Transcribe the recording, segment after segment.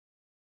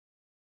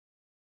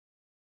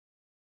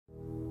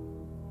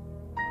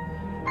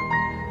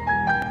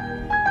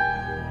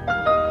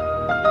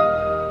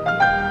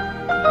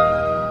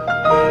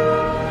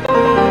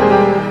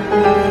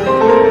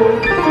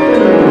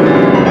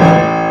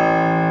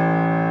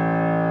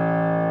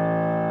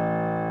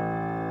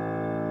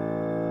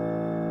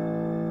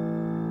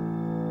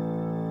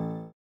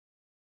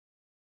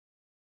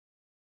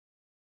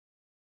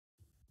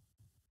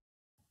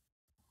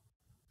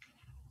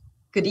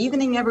Good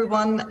evening,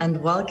 everyone,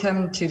 and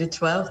welcome to the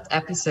 12th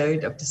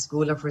episode of the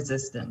School of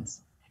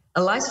Resistance,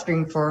 a live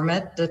stream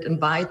format that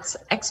invites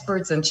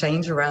experts and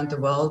change around the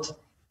world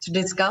to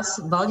discuss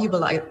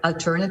valuable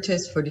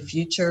alternatives for the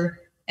future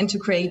and to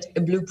create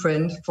a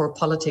blueprint for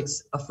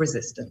politics of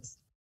resistance.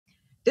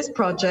 This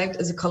project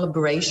is a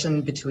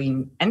collaboration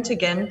between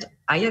NTGent,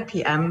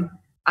 IIPM,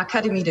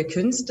 Akademie der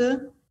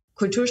Künste,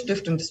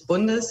 Kulturstiftung des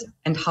Bundes,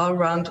 and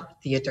HowlRound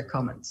Theatre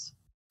Commons.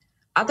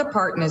 Other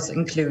partners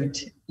include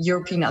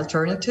European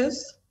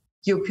Alternatives,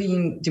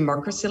 European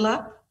Democracy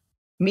Lab,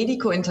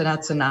 Medico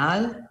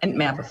International, and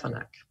Merbe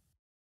Verlag.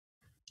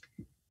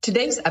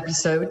 Today's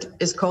episode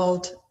is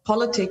called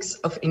Politics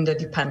of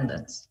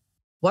Interdependence.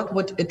 What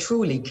would a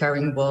truly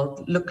caring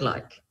world look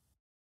like?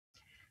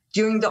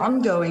 During the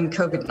ongoing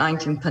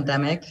COVID-19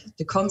 pandemic,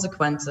 the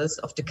consequences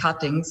of the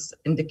cuttings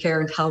in the care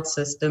and health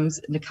systems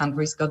in the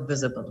countries got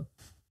visible.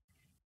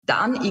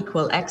 The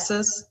unequal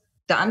access,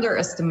 the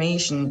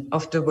underestimation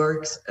of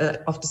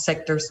the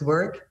sector's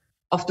work,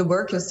 of the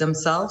workers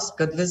themselves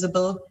got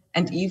visible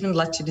and even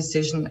led to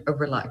decision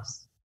over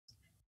lives.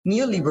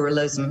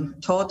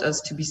 Neoliberalism taught us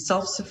to be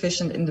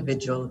self-sufficient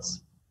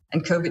individuals,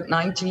 and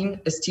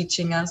COVID-19 is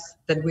teaching us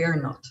that we are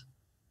not,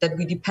 that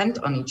we depend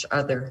on each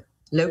other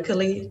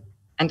locally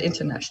and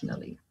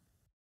internationally.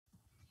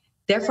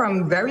 Therefore,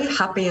 I'm very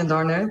happy and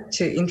honored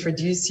to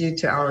introduce you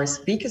to our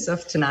speakers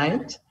of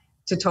tonight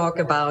to talk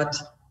about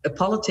a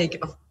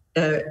politic of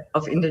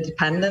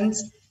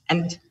interdependence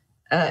and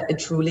a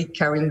truly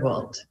caring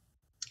world.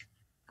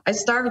 I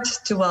start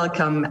to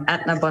welcome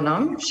Edna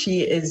Bonhomme. She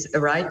is a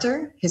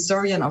writer,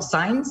 historian of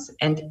science,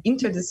 and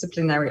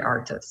interdisciplinary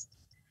artist.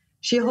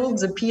 She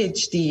holds a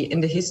PhD in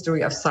the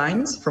history of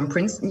science from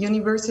Princeton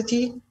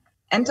University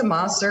and a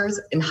master's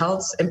in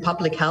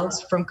public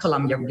health from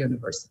Columbia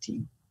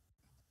University.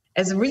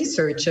 As a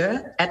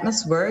researcher,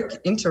 Edna's work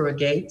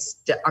interrogates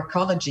the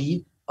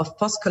archaeology of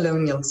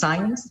post-colonial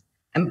science,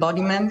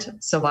 embodiment,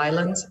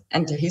 surveillance,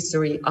 and the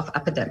history of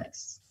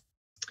epidemics.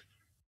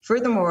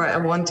 Furthermore, I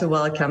want to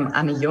welcome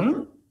Anne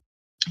Jung.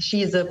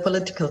 She is a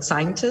political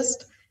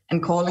scientist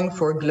and calling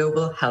for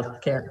global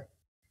healthcare.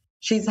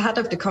 She's head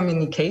of the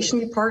communication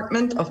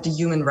department of the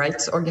human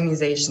rights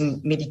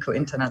organization Medico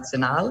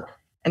International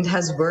and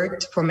has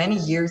worked for many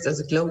years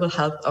as a global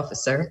health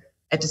officer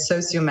at the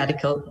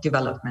socio-medical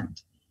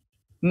development.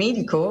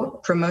 Medico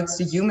promotes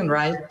the human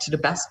right to the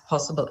best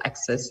possible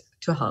access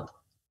to health.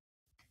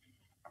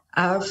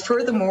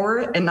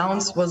 Furthermore,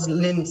 announced was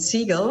Lynn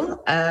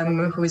Siegel,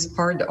 who is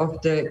part of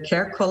the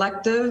CARE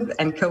Collective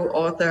and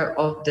co-author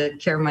of the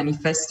CARE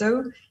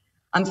Manifesto.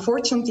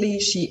 Unfortunately,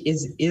 she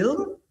is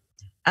ill,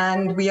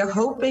 and we are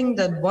hoping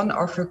that one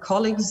of her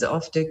colleagues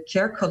of the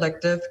CARE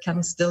Collective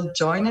can still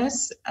join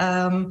us.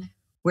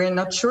 We're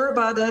not sure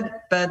about it,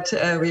 but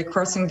we're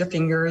crossing the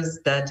fingers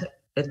that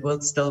it will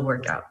still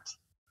work out.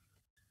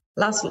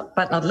 Last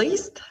but not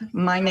least,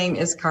 my name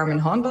is Carmen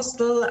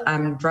Hornbostel.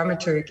 I'm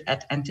dramaturg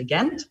at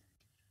NTGent.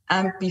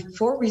 And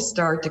before we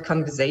start the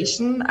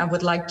conversation, I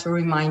would like to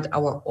remind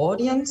our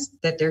audience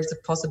that there's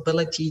a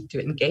possibility to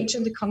engage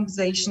in the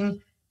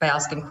conversation by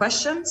asking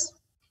questions.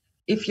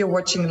 If you're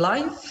watching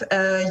live,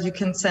 you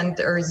can send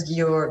us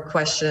your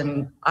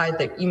question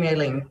either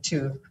emailing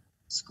to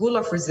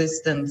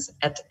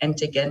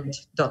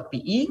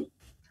schoolofresistance@ntgent.be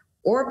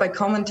or by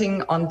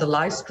commenting on the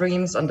live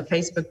streams on the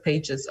Facebook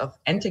pages of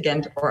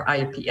NTGent or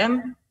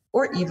IIPM,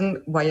 or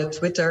even via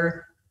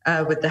Twitter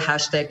with the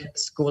hashtag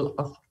School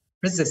of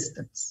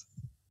Resistance.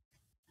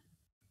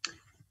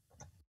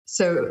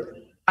 So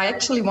I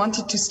actually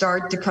wanted to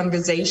start the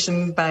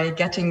conversation by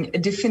getting a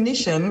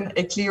definition,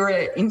 a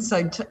clearer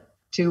insight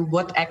to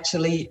what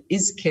actually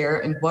is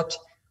care and what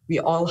we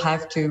all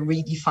have to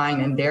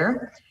redefine in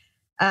there.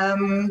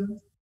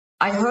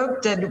 I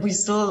hope that we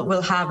still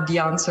will have the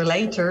answer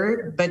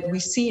later, but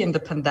we see in the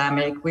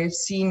pandemic, we've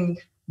seen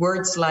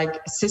words like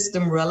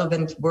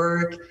system-relevant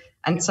work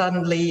and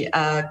suddenly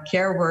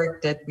care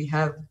work that we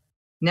have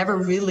never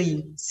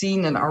really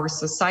seen in our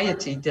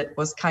society, that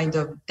was kind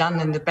of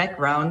done in the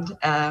background,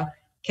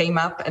 came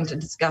up, and a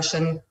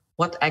discussion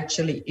what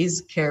actually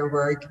is care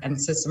work and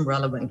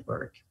system-relevant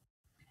work.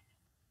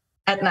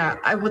 Edna,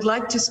 I would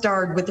like to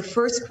start with the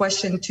first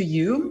question to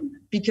you,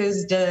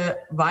 because the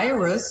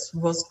virus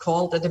was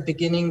called at the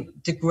beginning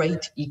the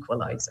great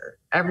equalizer.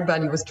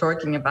 Everybody was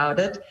talking about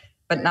it,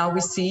 but now we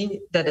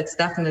see that it's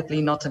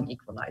definitely not an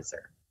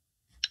equalizer.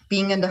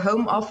 Being in the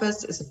home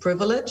office is a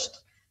privilege,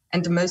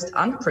 and the most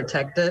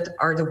unprotected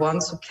are the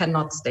ones who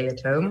cannot stay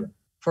at home,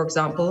 for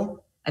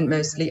example, and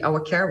mostly our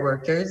care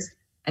workers.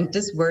 And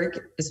this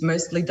work is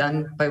mostly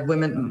done by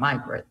women and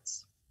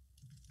migrants.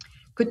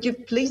 Could you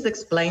please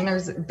explain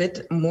us a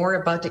bit more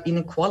about the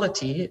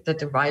inequality that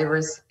the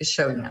virus is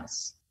showing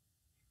us?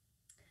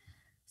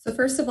 So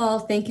first of all,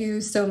 thank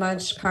you so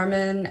much,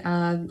 Carmen,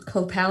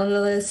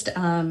 co-panelist,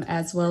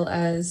 as well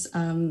as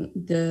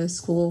the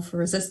School for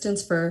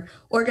Resistance for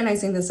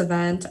organizing this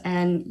event.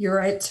 And you're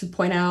right to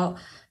point out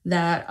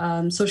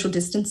that social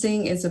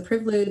distancing is a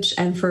privilege.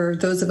 And for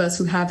those of us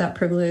who have that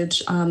privilege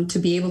to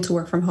be able to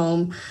work from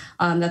home,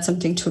 that's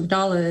something to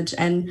acknowledge.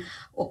 And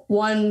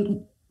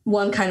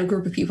one kind of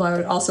group of people I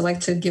would also like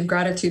to give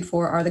gratitude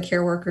for are the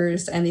care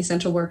workers and the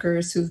essential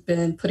workers who've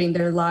been putting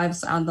their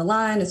lives on the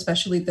line,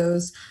 especially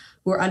those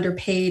who are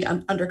underpaid,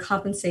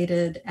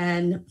 undercompensated,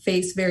 and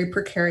face very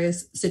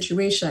precarious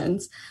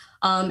situations.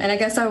 And I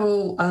guess I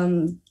will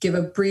give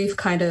a brief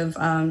kind of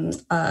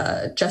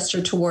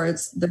gesture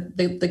towards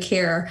the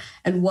care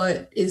and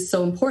what is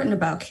so important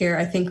about care.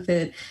 I think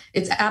that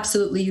it's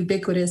absolutely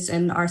ubiquitous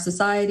in our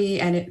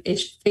society, and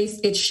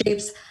it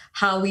shapes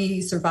how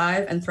we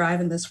survive and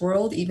thrive in this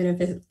world, even if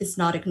it's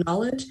not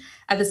acknowledged.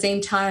 At the same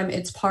time,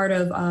 it's part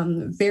of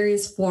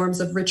various forms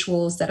of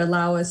rituals that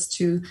allow us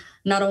to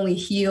not only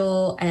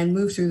heal and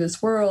move through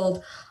this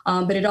world,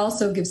 but it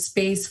also gives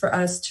space for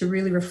us to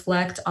really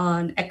reflect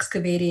on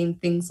excavating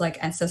things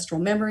like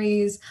ancestral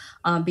memories,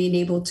 being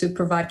able to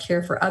provide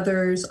care for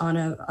others on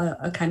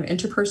a kind of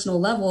interpersonal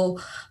level,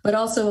 but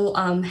also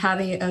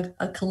having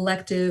a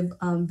collective,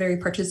 very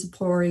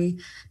participatory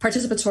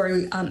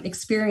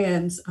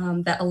experience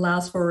that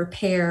allows for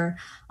repair.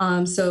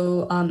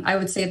 So I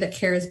would say that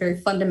care is very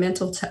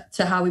fundamental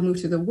to how we move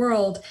through the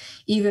world,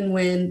 even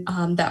when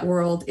that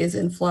world is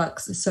in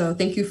flux. So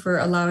thank you for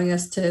allowing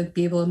us to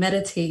be able to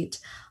meditate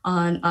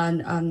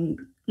on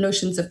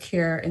notions of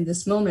care in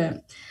this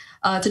moment.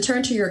 To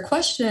turn to your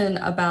question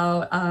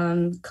about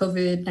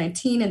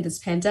COVID-19 and this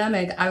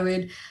pandemic, I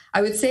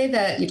would say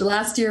that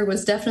last year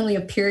was definitely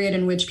a period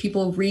in which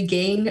people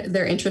regained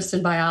their interest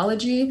in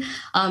biology.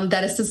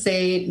 That is to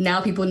say,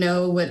 now people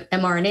know what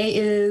mRNA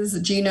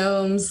is,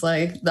 genomes,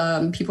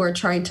 people are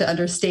trying to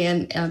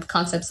understand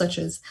concepts such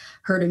as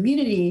herd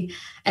immunity.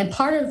 And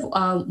part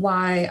of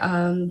why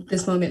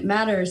this moment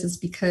matters is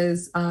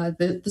because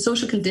the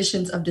social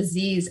conditions of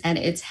disease and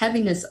its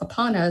heaviness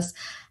upon us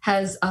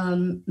has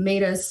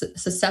made us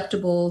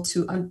susceptible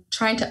to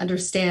trying to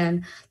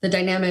understand the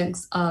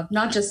dynamics of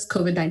not just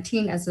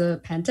COVID-19 as a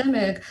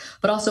pandemic,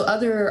 but also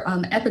other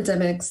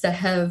epidemics that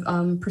have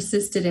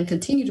persisted and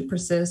continue to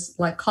persist,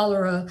 like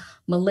cholera,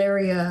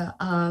 malaria,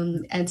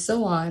 and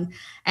so on.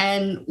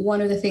 And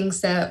one of the things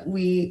that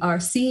we are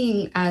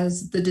seeing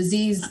as the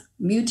disease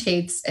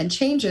mutates and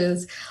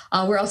changes,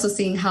 we're also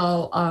seeing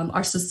how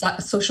our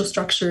social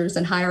structures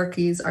and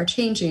hierarchies are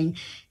changing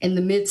in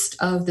the midst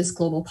of this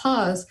global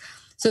pause.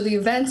 So the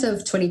events of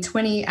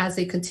 2020, as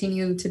they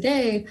continue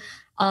today,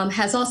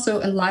 has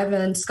also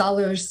enlivened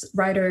scholars,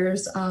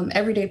 writers,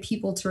 everyday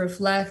people to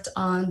reflect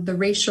on the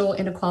racial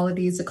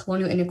inequalities, the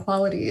colonial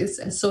inequalities,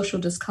 and social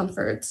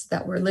discomforts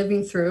that we're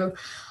living through.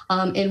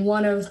 In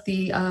one of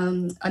the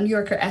a New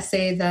Yorker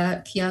essay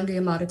that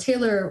Keeanga-Yamahtta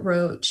Taylor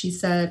wrote, she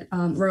said,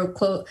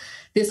 quote,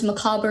 "This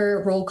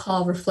macabre roll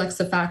call reflects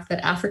the fact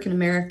that African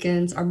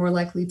Americans are more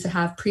likely to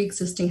have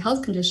pre-existing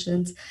health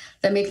conditions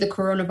that make the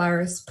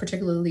coronavirus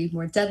particularly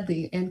more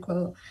deadly," end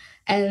quote.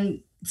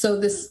 And so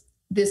this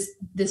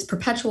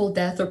perpetual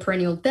death or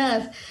perennial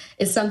death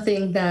is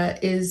something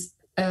that is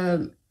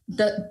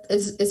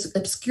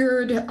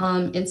obscured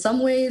in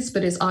some ways,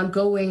 but is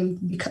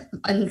ongoing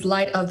in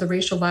light of the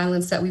racial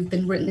violence that we've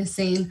been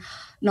witnessing,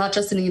 not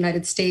just in the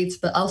United States,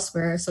 but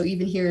elsewhere. So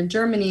even here in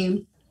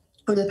Germany,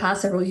 over the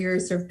past several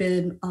years, there have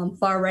been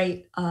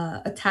far-right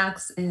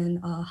attacks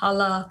in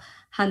Halle,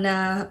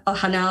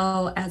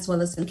 Hanau, as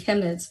well as in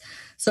Chemnitz.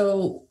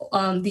 So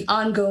the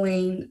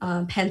ongoing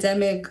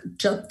pandemic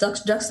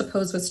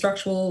juxtaposed with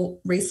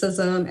structural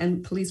racism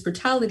and police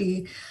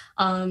brutality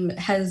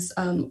has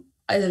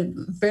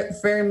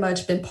very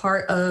much been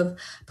part of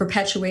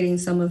perpetuating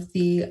some of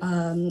the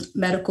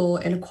medical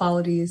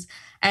inequalities.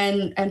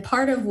 And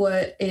part of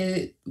what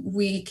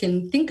we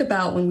can think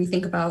about when we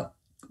think about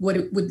what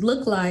it would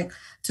look like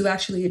to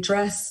actually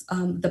address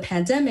the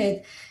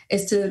pandemic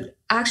is to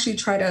actually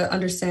try to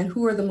understand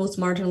who are the most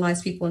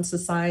marginalized people in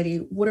society,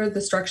 what are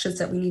the structures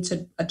that we need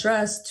to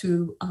address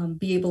to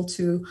be able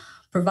to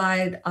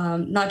provide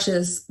not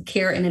just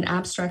care in an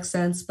abstract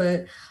sense,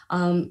 but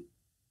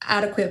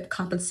adequate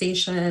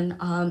compensation,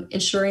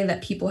 ensuring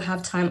that people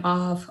have time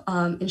off,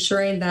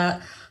 ensuring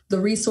that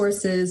the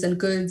resources and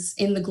goods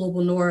in the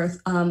global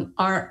north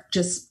aren't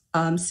just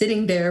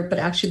sitting there, but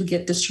actually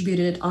get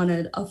distributed on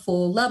a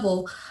full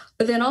level.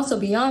 But then also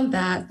beyond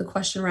that, the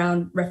question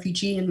around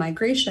refugee and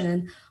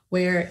migration,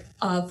 where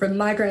for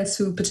migrants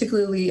who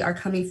particularly are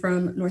coming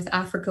from North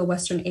Africa,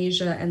 Western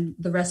Asia, and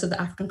the rest of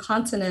the African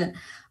continent,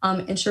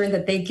 ensuring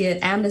that they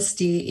get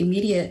amnesty,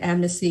 immediate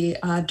amnesty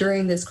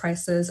during this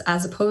crisis,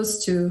 as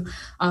opposed to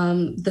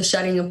the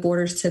shutting of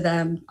borders to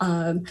them.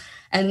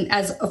 And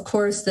as, of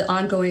course, the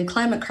ongoing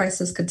climate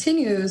crisis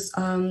continues,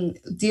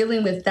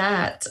 dealing with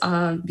that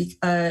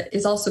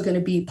is also going to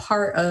be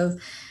part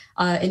of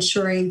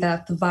ensuring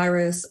that the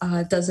virus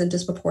doesn't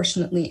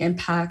disproportionately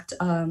impact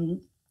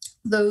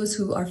those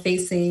who are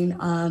facing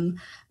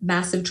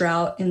massive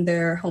drought in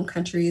their home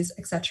countries,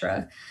 et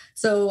cetera.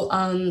 So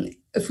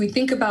if we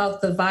think about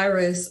the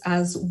virus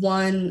as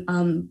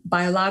one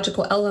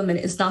biological element,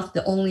 it's not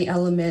the only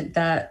element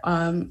that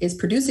is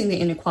producing the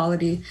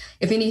inequality.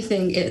 If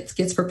anything, it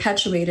gets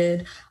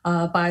perpetuated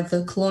by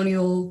the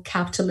colonial,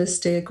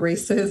 capitalistic,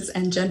 racist,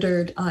 and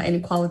gendered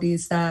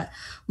inequalities that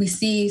we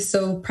see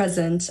so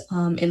present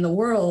in the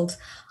world.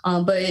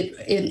 But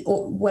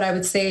what I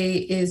would say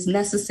is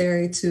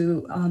necessary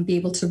to be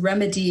able to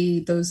remedy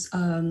those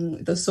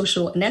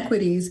social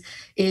inequities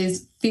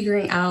is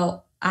figuring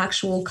out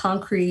actual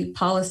concrete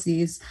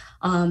policies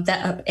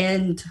that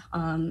upend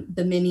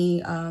the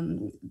many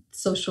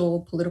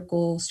social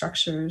political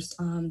structures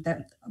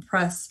that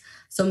oppress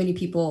so many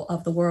people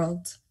of the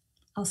world.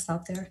 I'll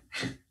stop there.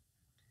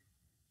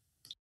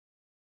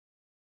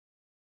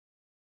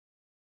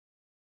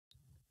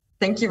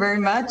 Thank you very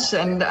much.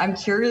 And I'm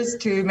curious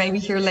to maybe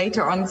hear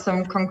later on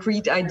some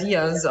concrete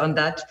ideas on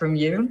that from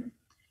you.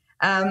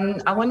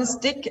 I want to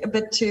stick a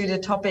bit to the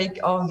topic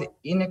of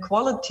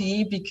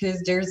inequality,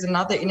 because there's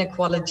another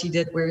inequality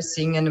that we're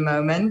seeing in the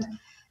moment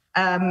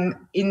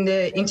in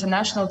the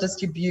international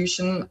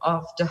distribution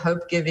of the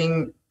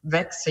hope-giving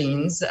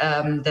vaccines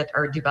that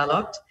are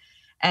developed.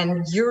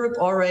 And Europe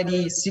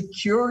already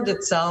secured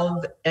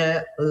itself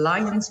a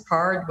alliance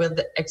part with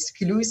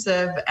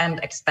exclusive and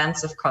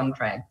expensive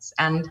contracts.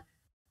 And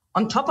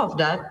on top of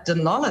that, the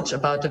knowledge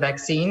about the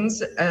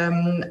vaccines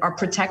are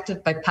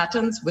protected by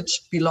patents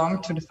which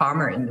belong to the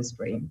pharma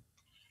industry.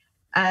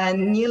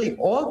 And nearly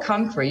all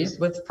countries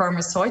with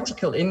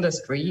pharmaceutical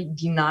industry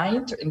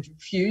denied and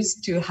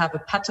refused to have a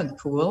patent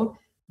pool,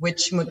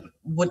 which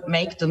would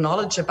make the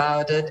knowledge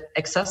about it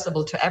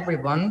accessible to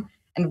everyone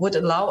and would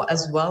allow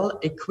as well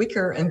a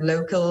quicker and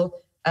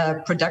local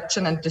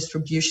production and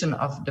distribution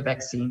of the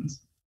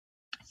vaccines.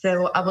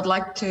 So I would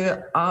like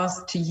to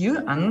ask to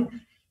you,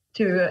 Anne,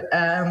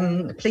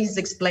 to please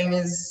explain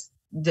us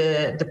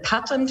the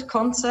patent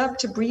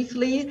concept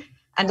briefly,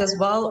 and as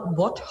well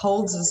what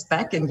holds us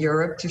back in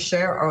Europe to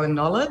share our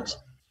knowledge,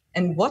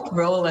 and what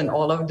role in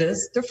all of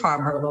this the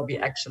farmer lobby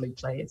actually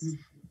plays.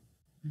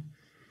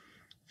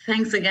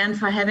 Thanks again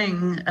for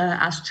having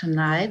us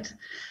tonight.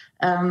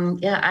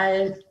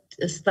 I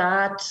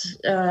start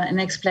in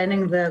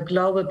explaining the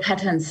global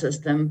patent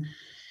system.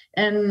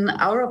 In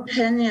our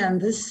opinion,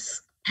 this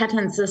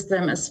patent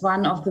system is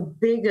one of the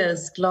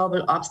biggest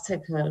global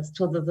obstacles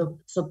to the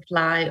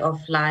supply of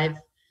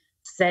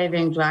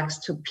life-saving drugs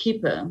to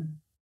people.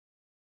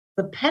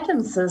 The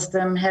patent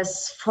system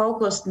has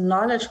focused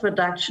knowledge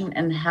production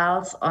and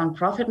health on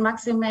profit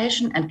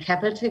maximization and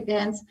capital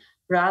gains,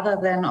 rather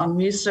than on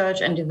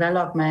research and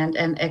development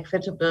and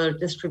equitable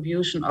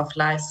distribution of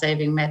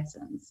life-saving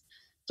medicines.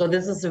 So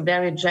this is a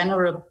very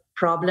general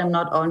problem,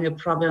 not only a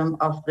problem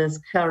of this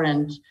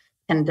current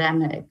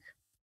pandemic.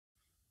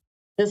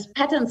 This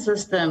patent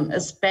system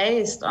is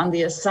based on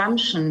the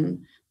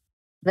assumption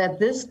that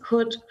this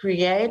could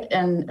create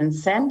an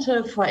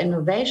incentive for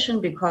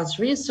innovation, because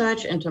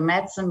research into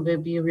medicine will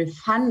be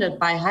refunded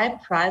by high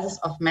prices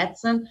of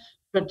medicine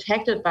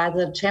protected by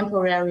the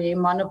temporary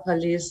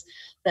monopolies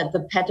that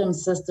the patent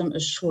system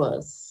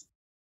assures.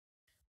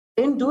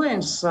 In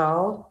doing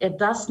so, it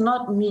does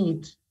not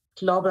meet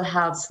global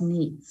health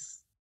needs.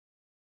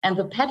 And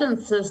the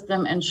patent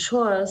system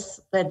ensures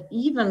that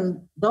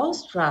even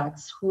those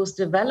drugs whose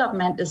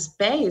development is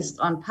based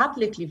on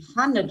publicly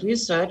funded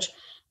research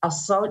are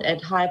sold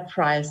at high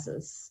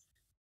prices.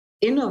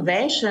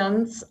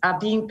 Innovations are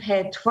being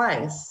paid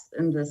twice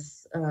in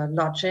this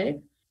logic,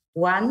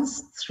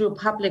 once through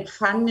public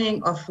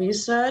funding of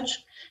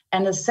research,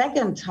 and a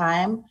second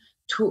time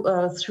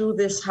through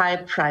these high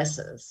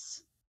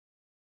prices.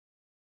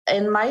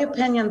 In my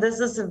opinion, this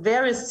is a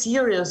very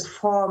serious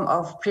form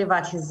of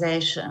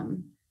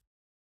privatization.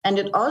 And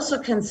it also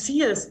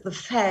conceals the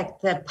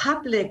fact that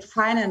public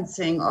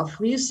financing of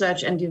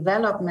research and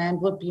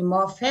development would be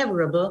more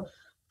favorable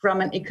from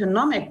an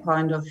economic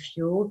point of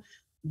view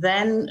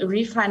than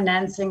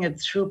refinancing it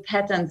through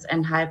patents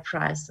and high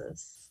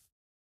prices.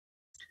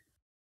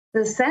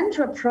 The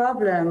central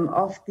problem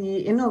of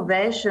the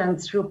innovation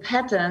through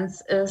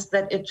patents is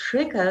that it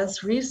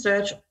triggers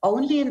research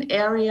only in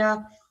areas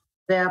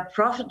where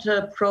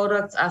profitable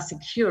products are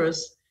secured,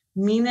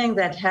 meaning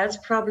that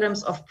health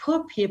problems of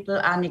poor people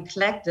are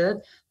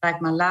neglected,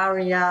 like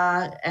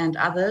malaria and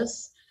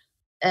others,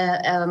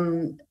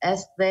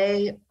 as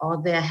they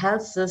or their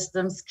health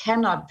systems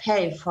cannot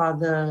pay for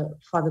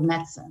the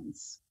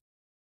medicines.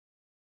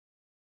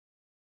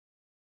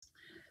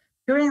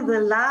 During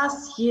the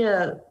last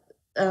year,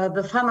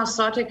 the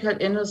pharmaceutical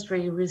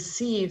industry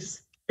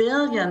receives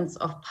billions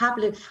of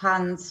public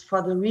funds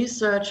for the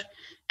research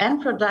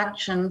and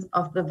production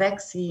of the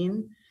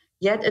vaccine,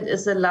 yet it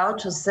is allowed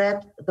to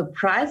set the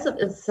price of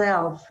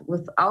itself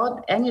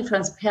without any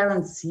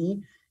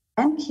transparency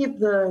and keep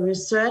the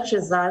research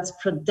results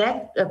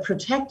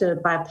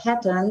protected by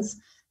patents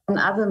and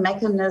other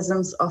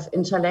mechanisms of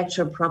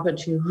intellectual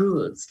property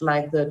rules,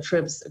 like the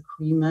TRIPS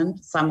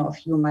agreement, some of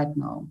you might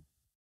know.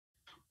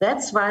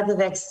 That's why the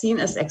vaccine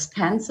is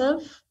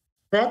expensive.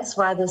 That's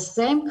why the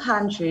same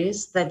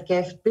countries that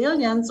gave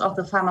billions of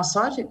the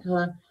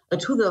pharmaceutical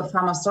to the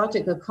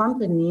pharmaceutical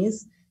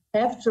companies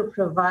have to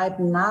provide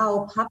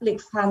now public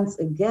funds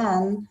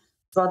again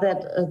so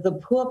that the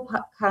poor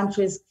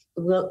countries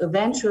will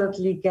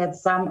eventually get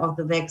some of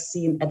the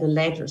vaccine at a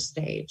later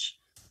stage.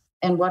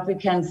 And what we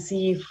can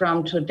see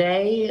from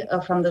today,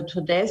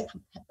 today's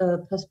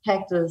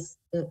perspective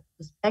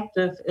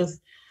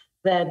is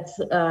that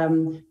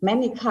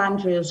many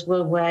countries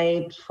will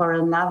wait for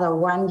another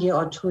 1 year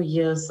or 2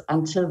 years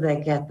until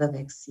they get the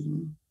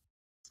vaccine.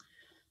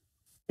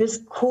 This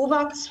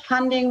COVAX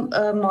funding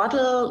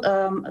model,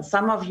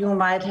 some of you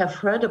might have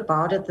heard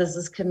about it. This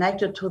is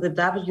connected to the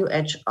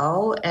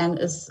WHO and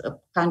is a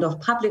kind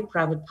of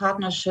public-private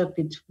partnership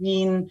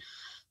between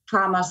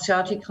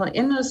pharmaceutical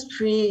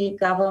industry,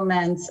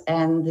 governments,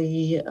 and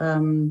the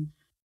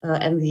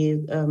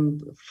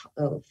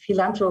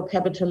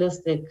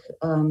philanthrocapitalistic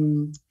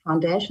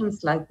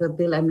foundations like the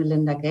Bill and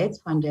Melinda Gates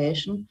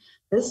Foundation.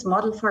 This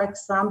model, for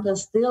example,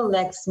 still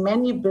lacks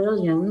many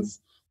billions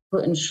to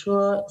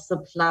ensure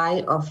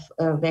supply of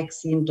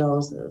vaccine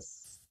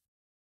doses.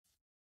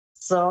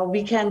 So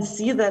we can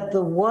see that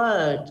the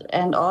world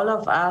and all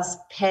of us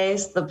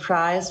pays the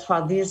price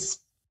for these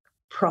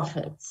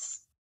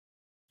profits.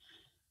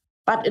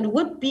 But it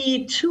would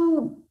be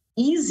too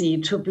easy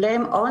to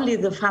blame only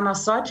the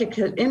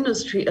pharmaceutical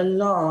industry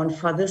alone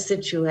for this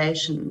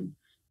situation.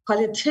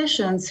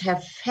 Politicians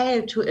have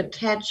failed to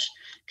attach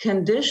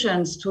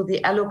conditions to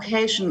the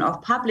allocation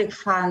of public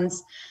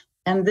funds,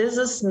 and this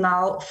is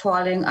now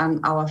falling on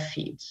our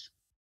feet.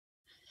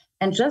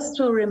 And just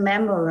to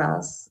remember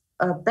us,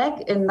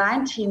 back in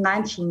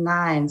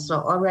 1999, so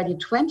already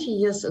 20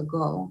 years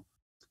ago,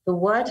 the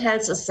World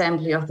Health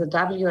Assembly of the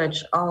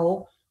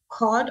WHO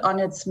called on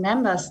its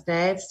member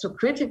states to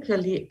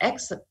critically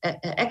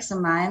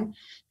examine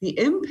the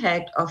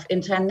impact of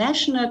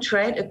international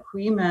trade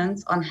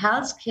agreements on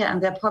healthcare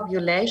and their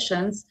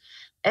populations,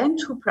 and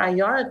to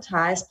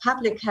prioritize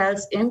public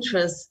health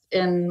interests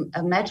in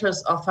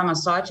matters of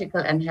pharmaceutical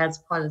and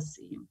health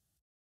policy.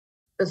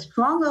 A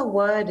stronger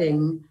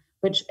wording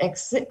which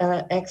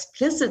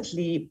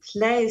explicitly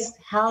placed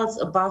health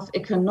above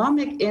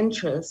economic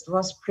interest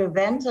was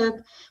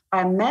prevented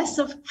by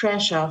massive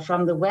pressure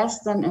from the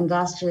Western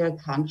industrial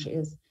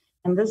countries.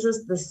 And this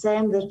is the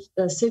same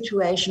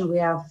situation we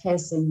are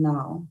facing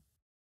now.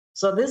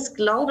 So this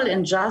global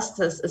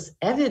injustice is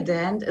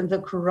evident in the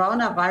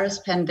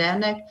coronavirus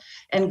pandemic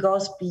and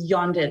goes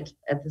beyond it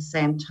at the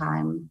same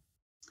time.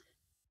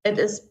 It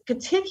is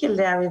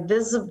particularly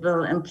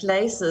visible in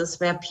places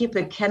where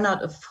people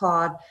cannot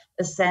afford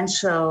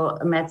essential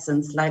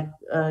medicines, like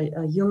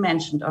you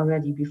mentioned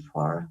already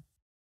before.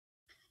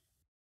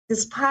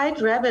 Despite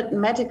rapid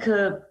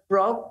medical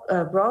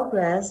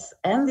progress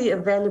and the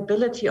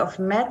availability of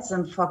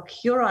medicine for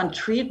cure and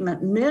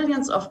treatment,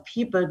 millions of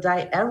people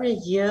die every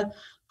year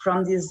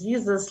from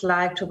diseases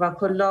like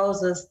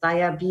tuberculosis,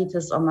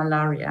 diabetes, or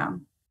malaria.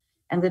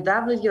 And the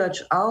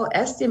WHO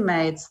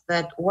estimates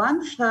that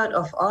 1/3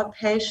 of all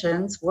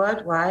patients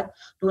worldwide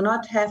do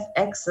not have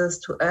access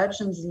to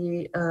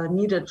urgently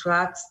needed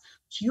drugs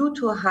due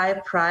to high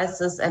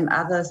prices and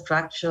other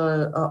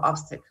structural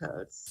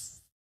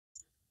obstacles.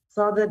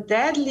 So the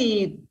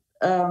deadly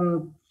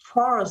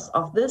force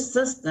of this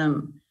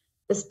system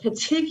is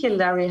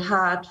particularly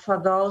hard for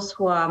those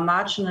who are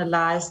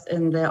marginalized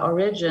in their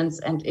origins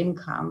and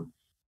income.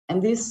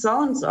 And these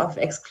zones of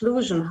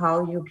exclusion,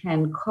 how you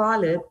can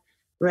call it,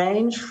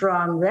 range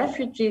from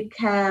refugee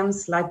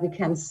camps, like we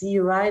can see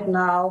right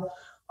now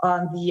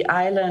on the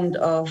island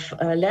of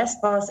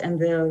Lesbos and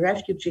the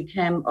refugee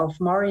camp of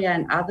Moria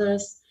and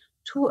others,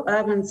 to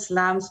urban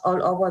slums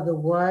all over the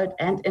world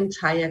and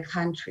entire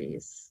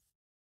countries.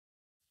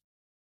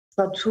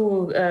 So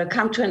to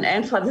come to an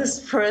end for this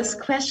first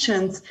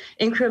questions,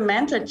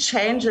 incremental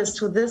changes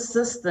to this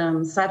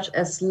system, such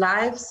as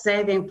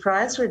life-saving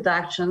price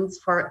reductions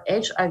for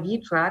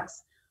HIV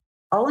drugs,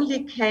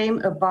 only came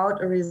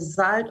about a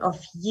result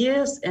of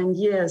years and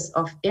years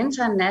of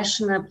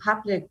international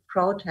public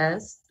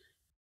protest,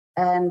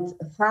 and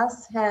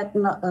thus had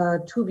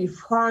to be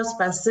forced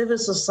by civil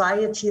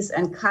societies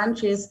and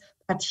countries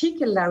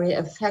particularly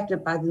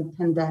affected by the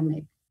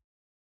pandemic.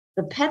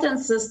 The patent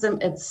system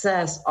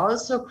itself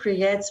also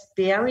creates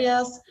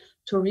barriers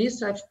to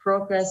research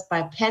progress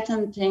by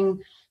patenting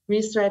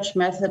research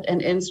method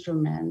and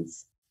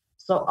instruments.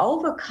 So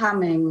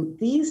overcoming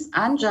these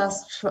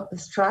unjust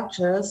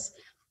structures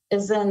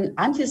is an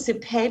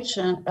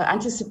anticipation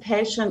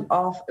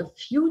of a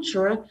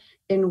future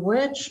in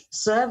which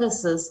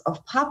services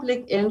of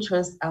public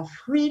interest are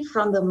freed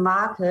from the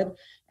market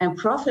and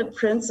profit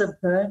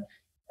principle,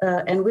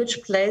 and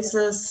which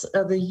places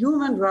the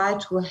human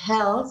right to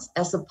health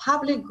as a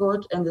public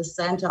good in the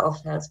center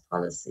of health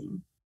policy.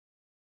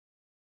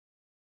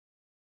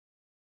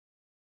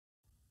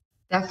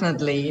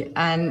 Definitely.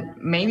 And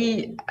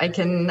maybe I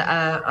can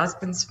ask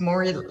once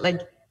more,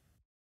 like,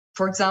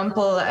 for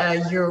example,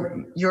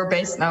 you're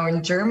based now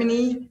in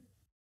Germany.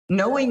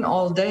 Knowing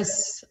all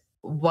this,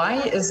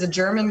 why is the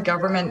German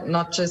government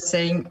not just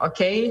saying,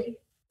 okay,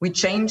 we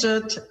change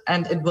it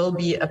and it will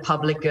be a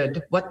public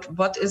good?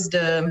 What is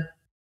the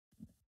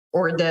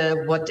Or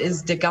what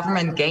is the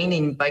government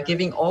gaining by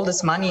giving all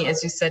this money,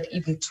 as you said,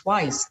 even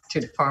twice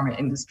to the pharma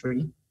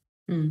industry?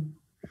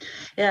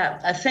 Yeah,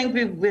 I think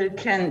we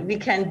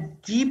can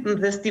deepen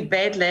this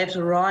debate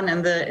later on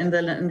in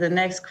the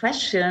next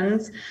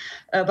questions.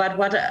 But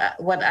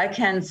what I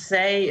can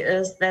say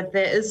is that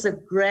there is a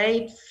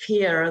great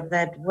fear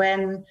that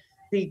when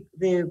the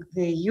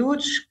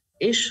huge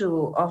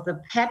issue of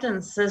the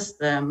patent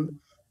system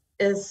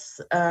is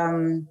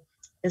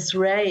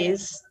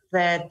raised,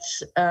 that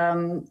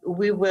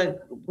we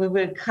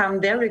will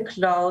come very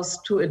close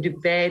to a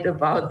debate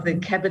about the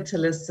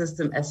capitalist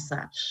system as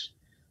such.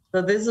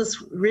 So this is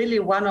really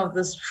one of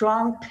the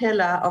strong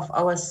pillars of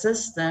our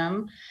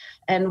system.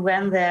 And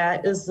when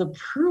there is a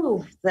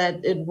proof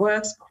that it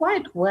works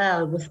quite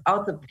well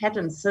without the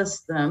patent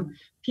system,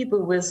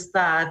 people will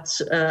start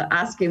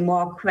asking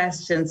more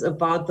questions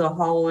about the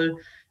whole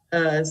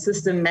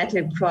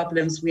systematic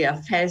problems we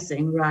are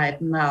facing right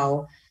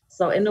now.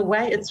 So in a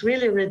way, it's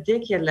really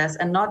ridiculous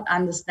and not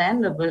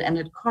understandable, and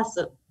it costs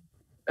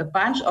a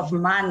bunch of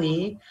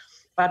money.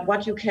 But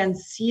what you can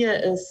see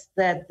is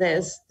that there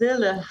is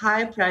still a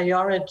high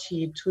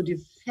priority to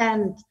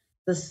defend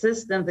the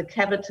system, the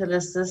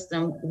capitalist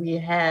system we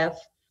have,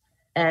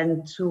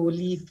 and to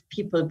leave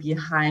people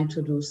behind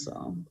to do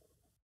so.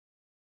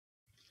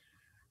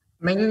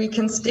 Maybe we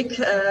can stick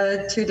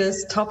to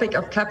this topic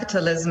of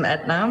capitalism,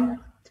 Edna,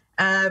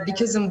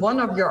 because in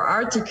one of your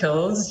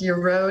articles you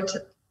wrote,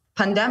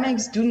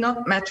 "Pandemics do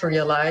not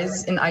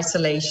materialize in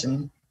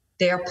isolation.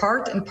 They are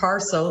part and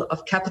parcel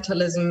of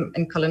capitalism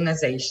and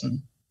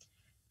colonization."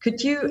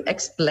 Could you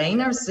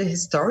explain us the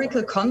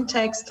historical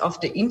context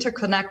of the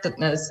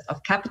interconnectedness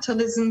of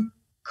capitalism,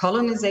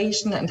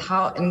 colonization, and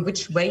how, in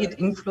which way it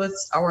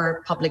influenced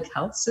our public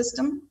health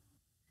system?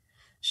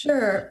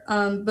 Sure.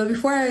 But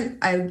before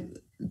I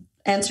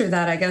answer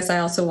that, I guess I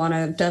also want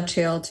to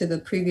dovetail to the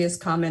previous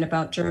comment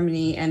about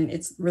Germany and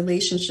its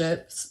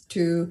relationships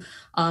to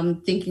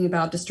thinking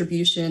about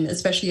distribution,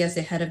 especially as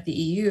the head of the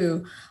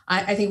EU.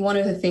 I think one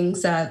of the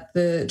things that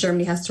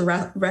Germany has to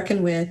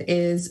reckon with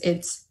is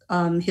its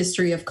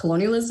history of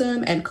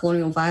colonialism and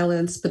colonial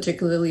violence,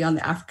 particularly on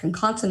the African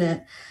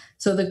continent.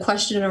 So the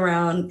question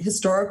around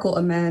historical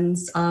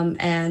amends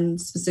and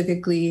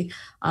specifically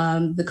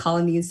the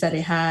colonies that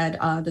it had,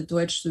 the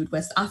Deutsch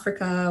Südwest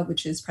Africa,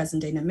 which is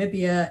present-day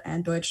Namibia,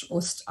 and Deutsch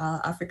Ost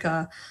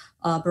Africa,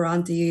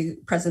 Burundi,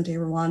 present-day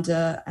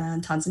Rwanda,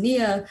 and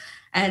Tanzania,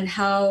 and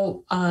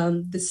how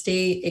the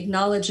state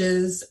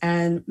acknowledges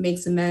and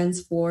makes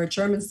amends for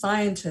German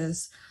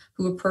scientists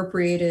who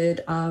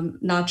appropriated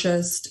not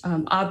just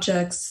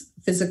objects,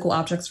 physical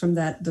objects from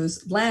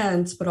those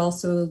lands, but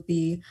also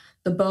the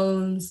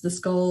bones, the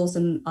skulls,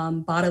 and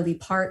bodily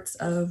parts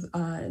of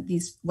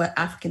these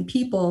African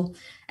people,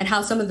 and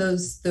how some of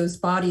those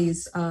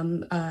bodies,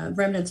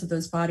 remnants of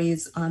those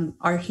bodies,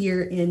 are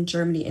here in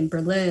Germany, in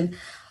Berlin.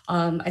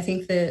 I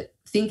think that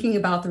thinking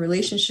about the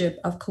relationship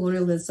of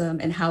colonialism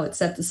and how it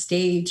set the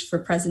stage for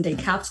present-day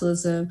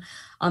capitalism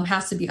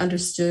has to be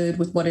understood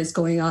with what is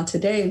going on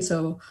today. And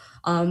so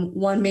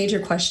one major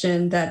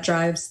question that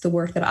drives the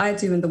work that I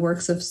do and the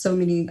works of so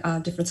many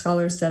different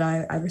scholars that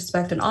I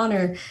respect and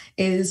honor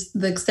is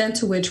the extent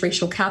to which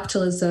racial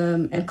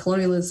capitalism and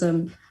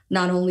colonialism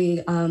not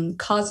only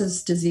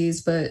causes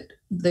disease, but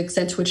the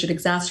extent to which it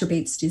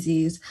exacerbates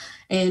disease.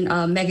 In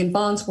Megan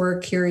Vaughn's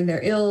work, Curing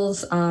Their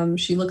Ills,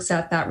 she looks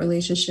at that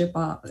relationship,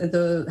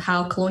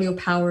 how colonial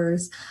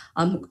powers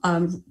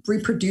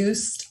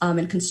reproduced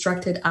and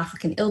constructed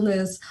African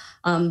illness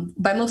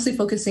by mostly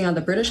focusing on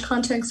the British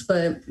context,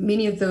 but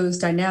many of those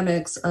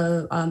dynamics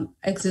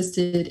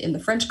existed in the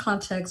French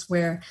context,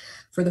 where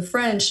for the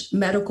French,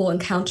 medical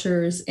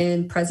encounters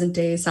in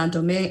present-day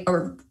Saint-Domingue,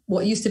 or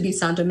what used to be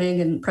Saint-Domingue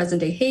in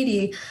present-day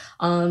Haiti,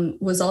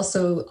 was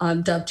also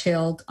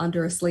dovetailed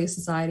under a slave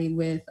society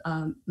with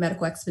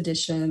medical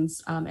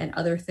expeditions and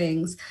other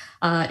things.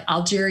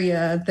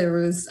 Algeria, there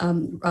was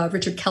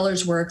Richard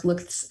Keller's work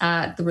looks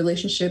at the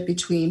relationship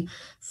between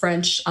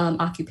French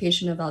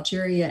occupation of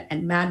Algeria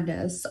and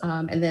madness.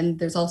 And then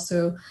there's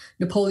also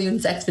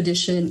Napoleon's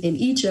expedition in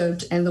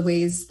Egypt and the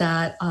ways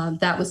that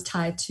that was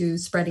tied to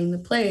spreading the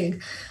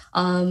plague.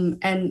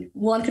 And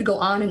one could go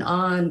on and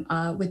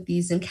on with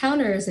these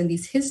encounters and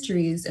these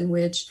histories in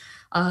which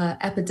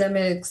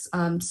epidemics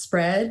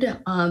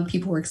spread,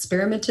 people were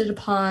experimented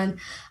upon.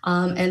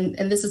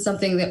 And this is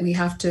something that we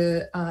have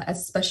to,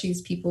 especially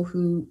as people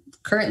who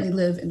currently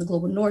live in the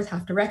global north,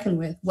 have to reckon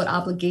with. What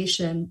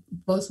obligation,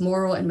 both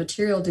moral and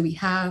material, do we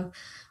have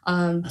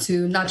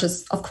to not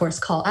just, of course,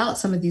 call out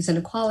some of these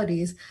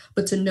inequalities,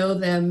 but to know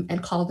them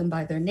and call them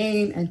by their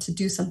name and to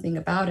do something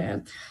about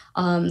it.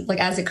 Like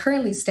as it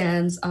currently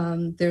stands,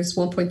 there's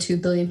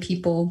 1.2 billion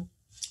people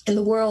in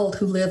the world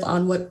who live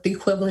on what the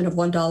equivalent of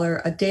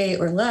 $1 a day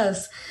or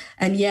less.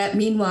 And yet,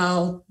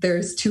 meanwhile,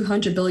 there's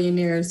 200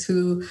 billionaires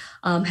who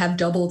have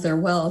doubled their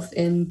wealth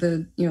in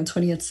the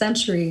 20th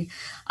century.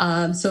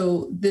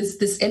 So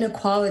this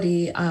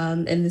inequality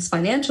and this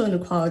financial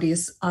inequality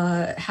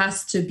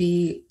has to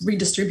be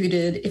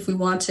redistributed if we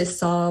want to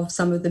solve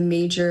some of the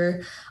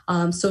major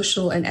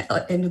social and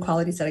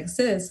inequalities that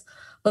exist.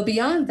 But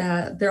beyond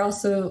that, there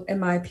also, in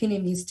my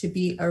opinion, needs to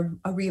be a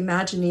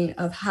reimagining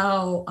of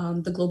how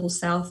the global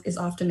South is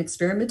often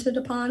experimented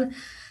upon.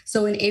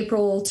 So in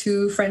April,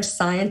 2 French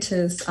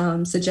scientists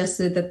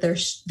suggested that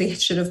they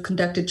should have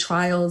conducted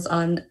trials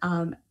on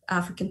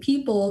African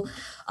people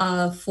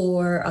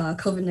for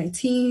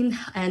COVID-19,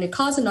 and it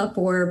caused an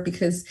uproar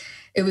because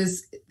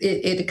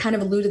it kind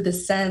of alluded the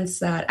sense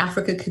that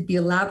Africa could be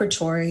a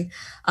laboratory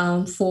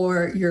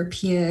for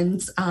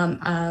Europeans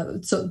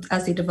so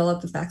as they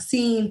develop the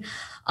vaccine.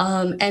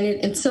 And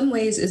it, in some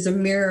ways, is a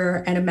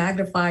mirror and a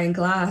magnifying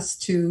glass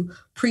to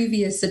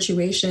previous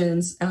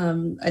situations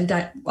and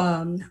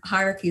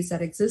hierarchies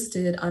that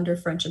existed under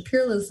French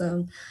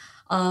imperialism.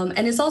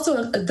 And it's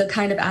also the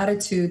kind of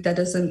attitude that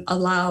doesn't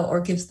allow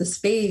or gives the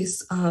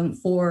space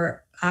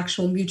for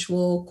actual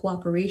mutual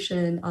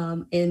cooperation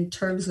in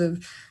terms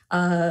of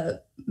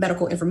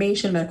medical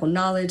information, medical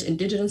knowledge,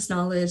 indigenous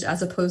knowledge,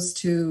 as opposed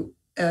to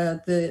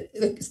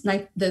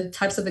the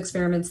types of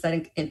experiments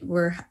that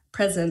were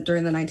present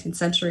during the 19th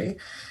century.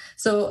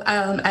 So,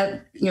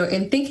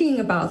 in thinking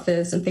about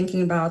this and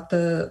thinking about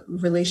the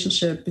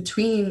relationship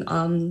between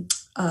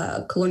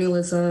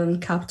colonialism,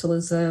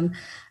 capitalism,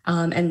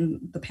 and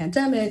the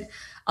pandemic,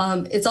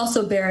 it's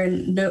also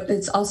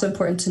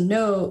important to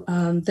note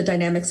the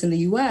dynamics in the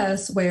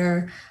U.S.,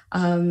 where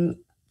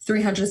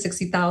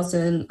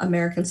 360,000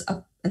 Americans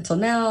up until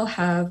now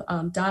have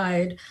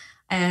died,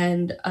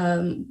 and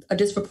a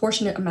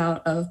disproportionate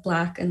amount of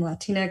Black and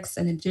Latinx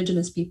and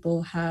Indigenous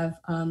people have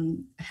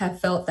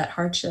felt that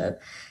hardship.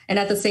 And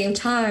at the same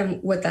time,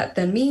 what that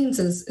then means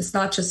is it's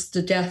not just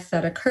the death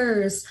that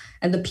occurs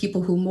and the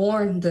people who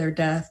mourn their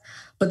death,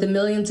 but the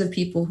millions of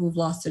people who've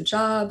lost their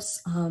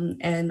jobs,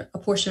 and a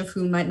portion of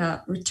whom might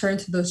not return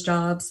to those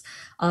jobs,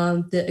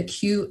 the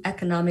acute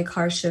economic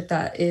hardship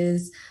that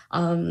is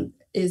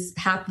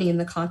happening in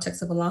the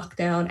context of a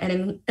lockdown,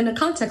 and in a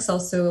context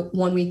also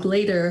 1 week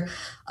later,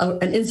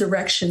 an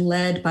insurrection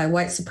led by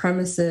white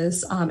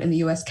supremacists in the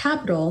U.S.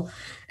 Capitol.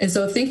 And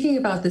so thinking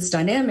about this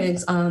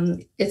dynamics,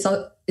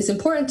 it's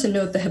important to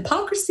note the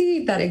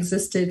hypocrisy that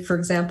existed, for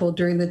example,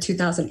 during the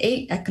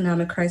 2008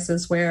 economic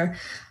crisis, where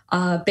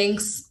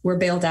banks were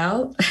bailed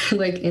out,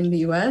 like in the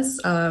U.S.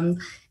 In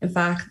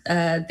fact,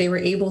 they were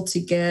able to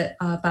get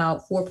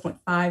about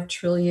 $4.5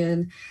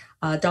 trillion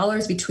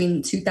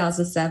between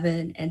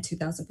 2007 and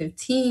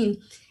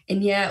 2015.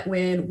 And yet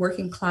when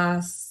working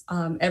class,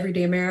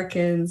 everyday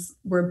Americans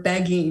were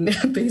begging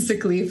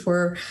basically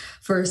for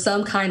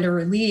some kind of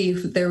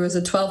relief, there was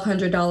a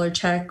 $1,200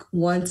 check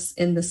once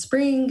in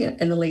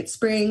the late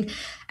spring.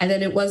 And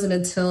then it wasn't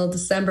until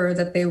December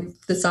that they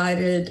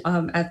decided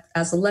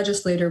as a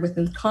legislator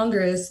within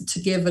Congress to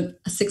give a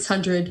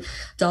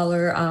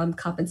 $600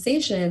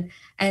 compensation.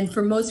 And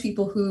for most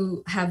people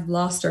who have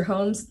lost their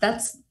homes,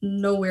 that's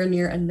nowhere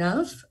near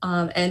enough.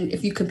 And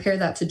if you compare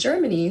that to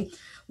Germany,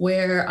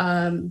 where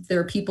there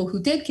are people who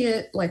did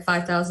get like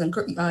 5,000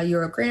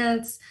 euro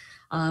grants,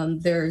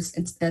 there's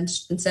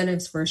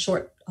incentives for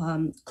short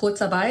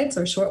Kurzarbeit,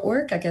 or short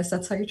work, I guess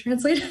that's how you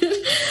translate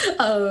it.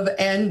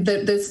 And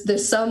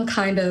there's some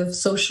kind of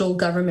social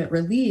government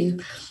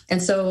relief.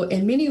 And so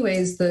in many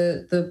ways,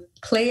 the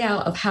play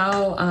out of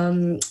how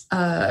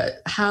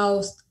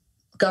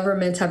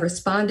governments have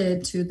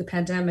responded to the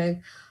pandemic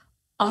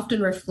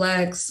often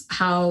reflects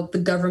how the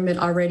government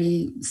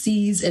already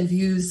sees and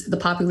views the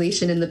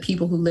population and the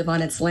people who live on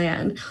its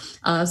land.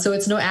 So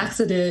it's no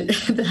accident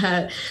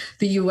that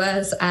the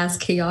U.S., as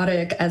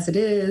chaotic as it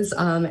is,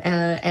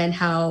 and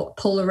how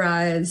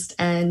polarized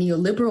and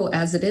neoliberal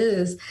as it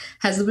is,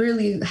 has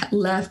really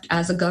left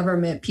as a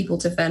government people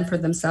to fend for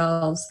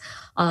themselves,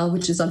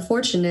 which is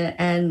unfortunate.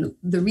 And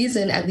the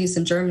reason, at least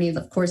in Germany,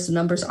 of course, the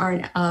numbers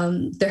aren't,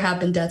 there have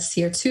been deaths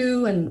here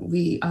too, and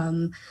we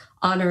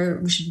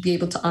should be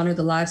able to honor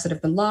the lives that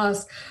have been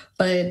lost.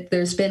 But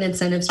there's been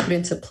incentives put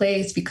into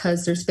place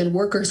because there's been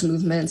workers'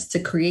 movements to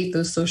create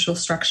those social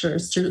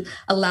structures to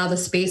allow the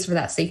space for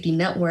that safety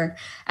network.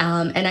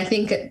 And I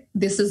think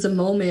this is a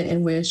moment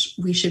in which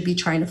we should be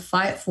trying to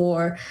fight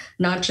for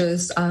not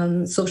just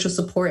social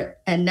support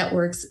and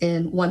networks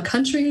in one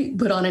country,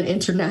 but on an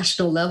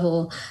international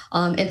level,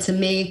 and to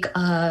make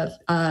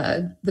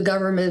the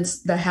governments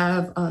that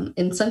have,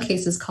 in some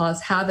cases,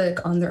 caused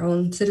havoc on their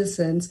own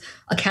citizens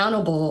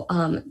accountable,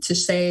 to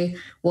say,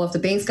 well, if the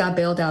banks got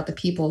bailed out, the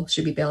people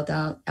should be bailed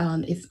out.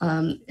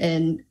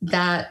 And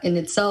that in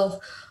itself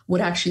would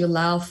actually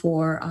allow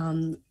for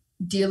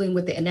dealing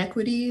with the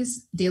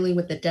inequities, dealing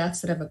with the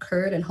deaths that have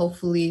occurred, and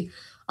hopefully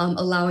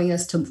allowing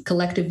us to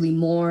collectively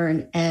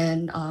mourn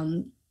and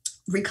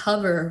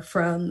recover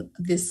from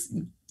this,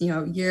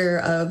 year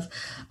of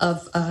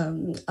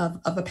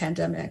a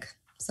pandemic.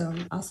 So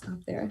I'll stop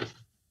there.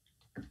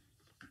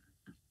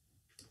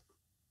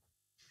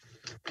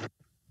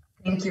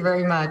 Thank you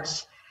very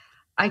much.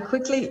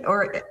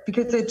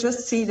 Because I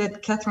just see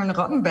that Catherine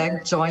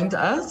Rottenberg joined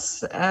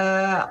us,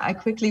 I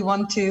quickly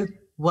want to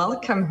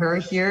welcome her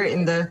here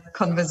in the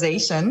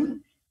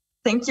conversation.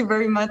 Thank you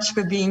very much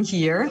for being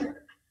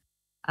here.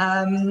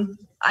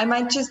 I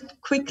might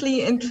just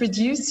quickly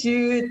introduce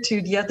you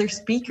to the other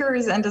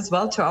speakers and as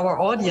well to our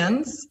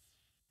audience.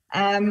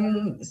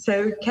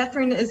 So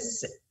Catherine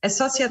is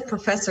Associate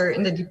Professor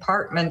in the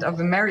Department of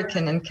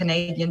American and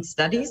Canadian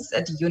Studies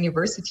at the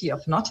University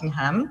of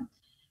Nottingham.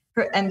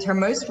 Her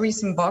most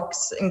recent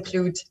books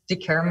include The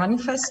Care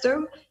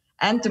Manifesto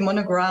and the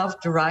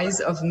monograph The Rise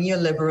of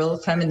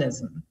Neoliberal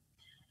Feminism.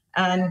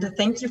 And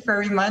thank you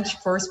very much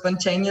for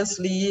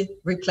spontaneously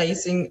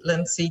replacing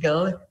Lynn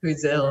Siegel,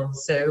 who's ill.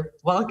 So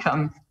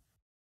welcome.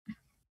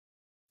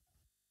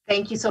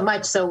 Thank you so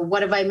much. So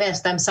what have I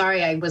missed? I'm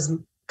sorry, I was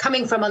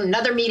coming from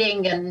another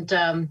meeting and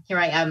here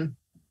I am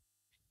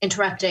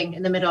interrupting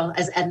in the middle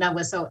as Edna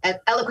was so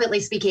eloquently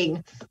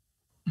speaking.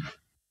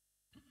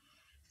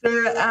 So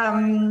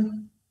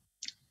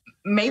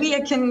maybe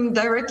I can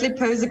directly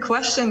pose a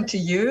question to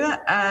you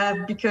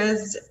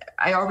because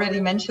I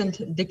already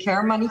mentioned the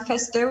Care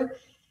Manifesto,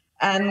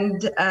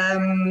 and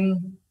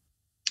in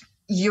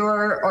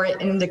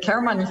the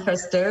Care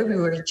Manifesto we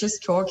were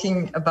just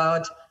talking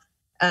about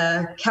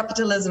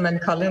capitalism and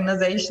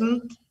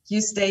colonization. You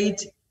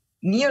state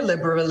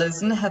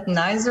neoliberalism had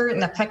neither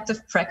an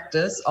effective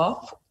practice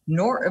of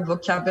nor a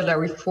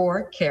vocabulary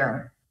for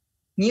care.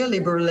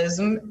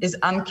 Neoliberalism is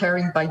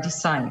uncaring by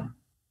design.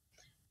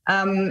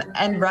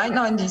 And right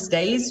now in these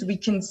days, we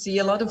can see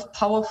a lot of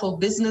powerful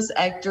business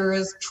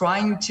actors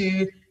trying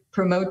to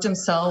promote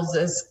themselves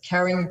as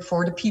caring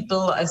for the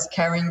people, as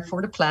caring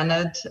for the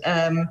planet.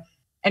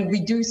 And we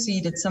do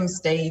see that some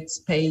states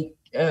pay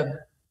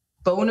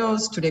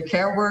bonus to their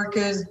care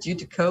workers due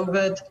to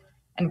COVID.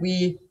 And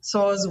we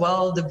saw as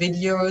well the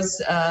videos,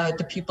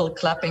 the people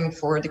clapping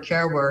for the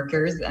care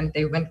workers, and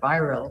they went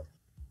viral.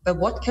 But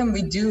what can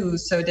we do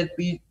so that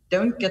we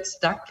don't get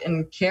stuck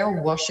in care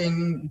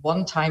washing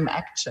one-time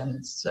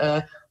actions?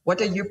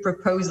 What are your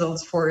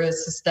proposals for a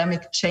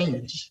systemic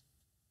change?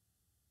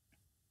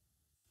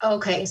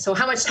 Okay, so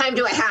how much time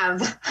do I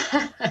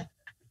have?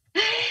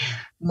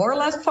 More or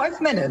less 5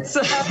 minutes.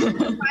 5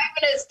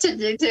 minutes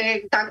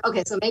to talk.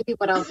 Okay, so maybe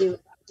what I'll do,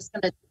 I'm just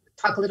going to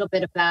talk a little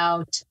bit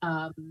about,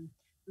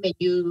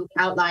 you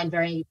outlined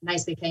very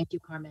nicely. Thank you,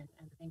 Carmen,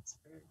 and thanks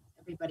for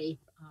everybody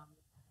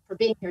for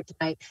being here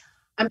tonight.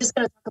 I'm just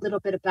going to talk a little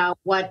bit about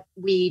what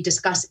we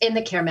discuss in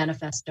the Care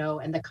Manifesto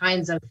and the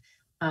kinds of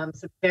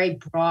sort of very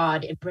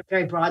broad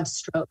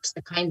strokes,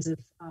 the kinds of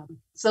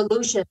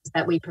solutions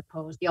that we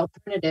propose, the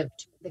alternative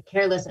to the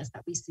carelessness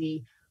that we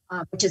see,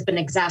 which has been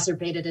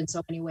exacerbated in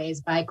so many ways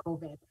by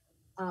COVID.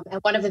 And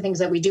one of the things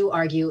that we do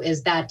argue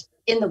is that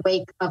in the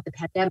wake of the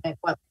pandemic,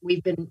 what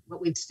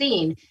we've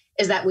seen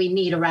is that we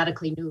need a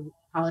radically new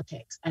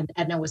politics. And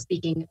Edna was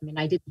speaking, I mean,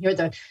 I didn't hear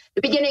the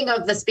beginning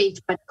of the speech,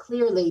 but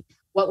clearly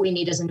what we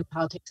need is a new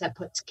politics that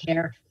puts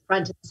care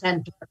front and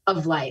center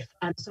of life.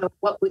 And so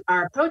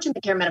our approach in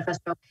the Care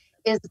Manifesto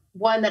is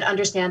one that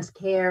understands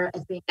care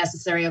as being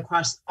necessary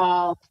across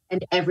all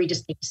and every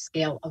distinct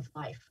scale of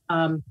life.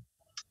 And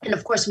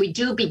of course, we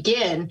do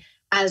begin,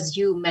 as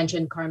you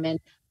mentioned, Carmen,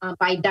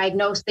 by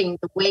diagnosing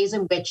the ways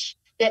in which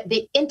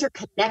the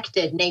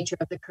interconnected nature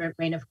of the current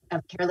reign of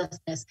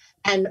carelessness.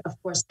 And of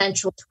course,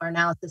 central to our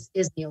analysis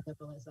is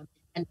neoliberalism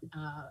and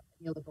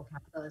neoliberal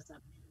capitalism.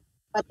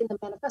 But in the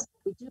manifesto,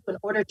 we do, in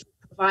order to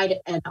provide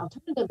an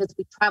alternative, is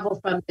we travel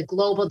from the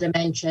global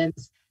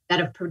dimensions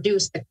that have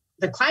produced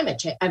the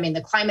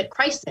climate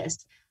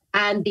crisis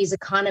and these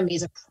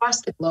economies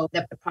across the globe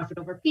that profit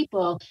over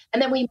people.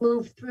 And then we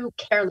move through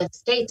careless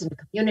states and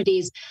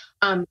communities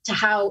to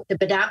how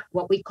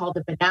what we call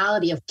the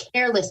banality of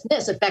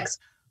carelessness affects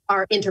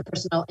our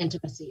interpersonal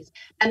intimacies.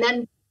 And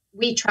then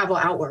we travel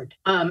outward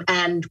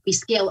and we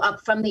scale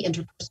up from the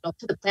interpersonal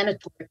to the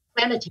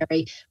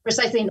planetary,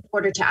 precisely in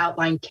order to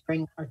outline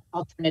caring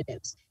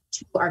alternatives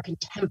to our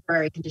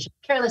contemporary condition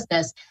of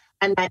carelessness.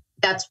 And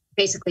that's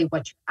basically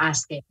what you're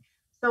asking.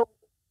 So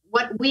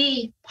what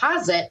we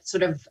posit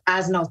sort of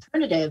as an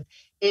alternative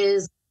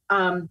is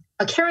a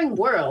caring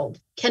world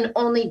can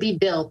only be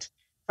built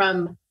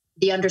from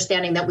the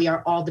understanding that we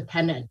are all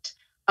dependent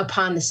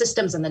upon the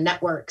systems and the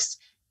networks,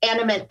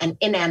 animate and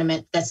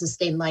inanimate, that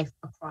sustain life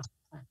across the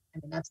planet. I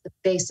mean, that's the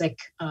basic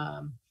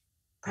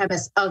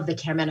premise of the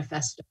Care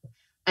Manifesto.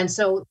 And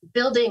so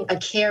building a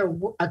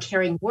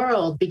caring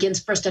world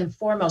begins first and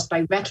foremost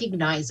by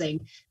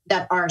recognizing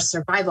that our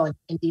survival, and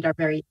indeed our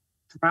very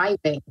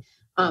thriving,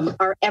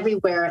 are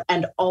everywhere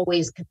and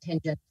always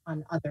contingent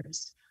on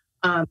others.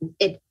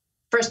 It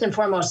first and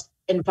foremost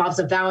involves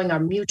avowing our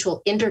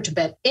mutual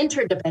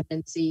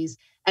interdependencies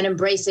and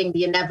embracing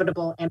the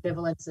inevitable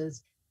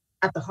ambivalences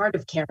at the heart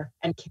of care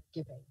and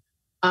caregiving.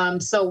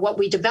 So what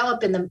we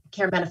develop in the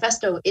Care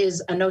Manifesto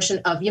is a notion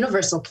of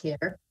universal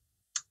care,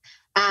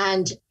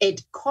 and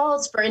it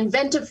calls for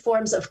inventive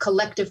forms of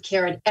collective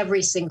care at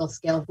every single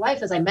scale of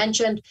life. As I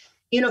mentioned,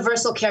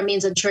 Universal care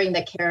means ensuring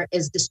that care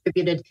is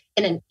distributed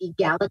in an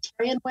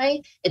egalitarian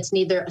way. It's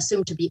neither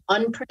assumed to be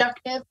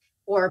unproductive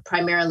or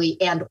primarily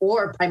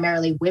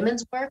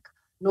women's work,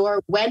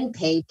 nor when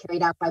paid,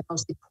 carried out by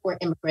mostly poor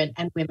immigrant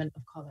and women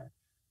of color.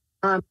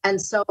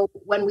 And so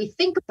when we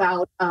think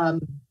about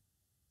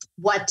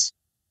what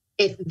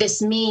if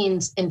this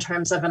means in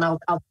terms of, and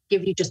I'll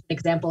give you just an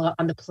example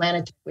on the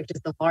planet, which is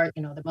the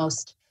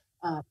most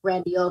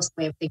grandiose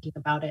way of thinking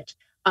about it.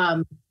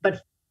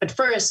 But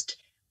first,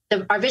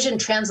 our vision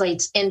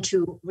translates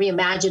into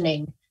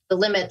reimagining the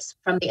limits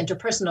from the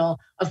interpersonal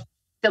of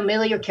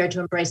familiar care to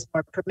embrace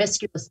more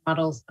promiscuous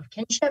models of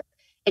kinship.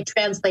 It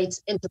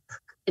translates into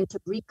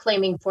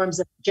reclaiming forms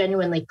of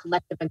genuinely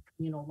collective and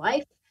communal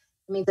life.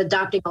 It means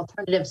adopting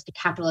alternatives to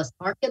capitalist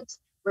markets,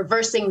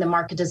 reversing the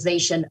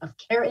marketization of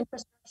care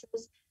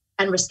infrastructures,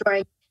 and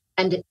restoring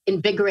and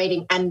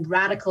invigorating and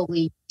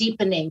radically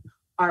deepening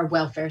our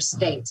welfare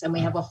states. And we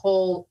have a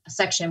whole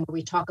section where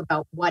we talk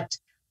about what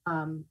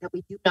that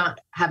we do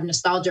not have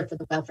nostalgia for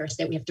the welfare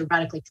state. We have to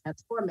radically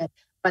transform it.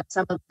 But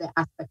some of the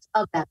aspects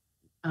of that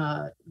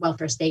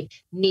welfare state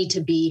need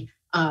to be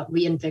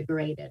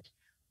reinvigorated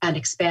and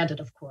expanded,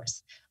 of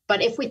course.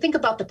 But if we think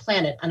about the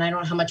planet, and I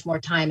don't know how much more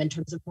time in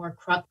terms of more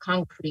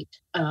concrete,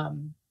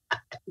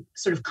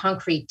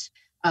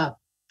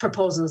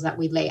 proposals that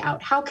we lay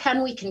out, how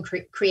can we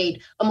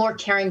create a more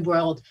caring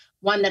world,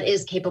 one that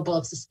is capable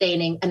of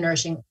sustaining and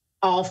nourishing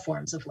all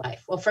forms of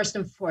life? Well, first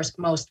and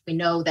foremost, we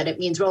know that it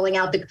means rolling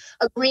out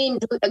a Green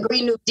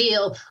New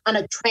Deal on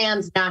a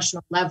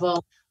transnational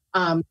level.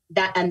 And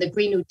the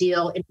Green New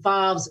Deal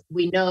involves,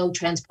 we know,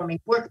 transforming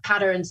work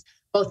patterns,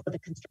 both for the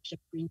construction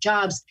of green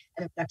jobs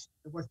and the reduction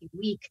of the working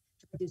week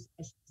to reduce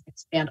emissions and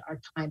expand our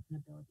time and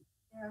ability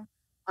to care.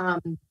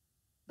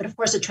 But of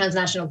course, a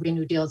transnational Green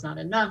New Deal is not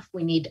enough.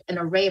 We need an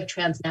array of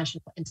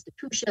transnational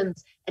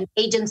institutions and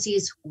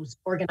agencies whose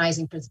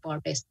organizing principles are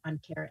based on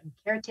care and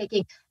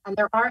caretaking. And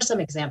there are some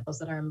examples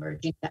that are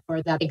emerging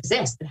that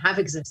exist and have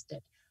existed.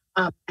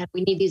 And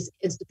we need these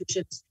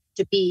institutions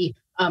to be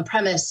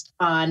premised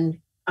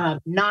on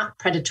not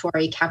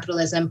predatory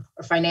capitalism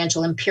or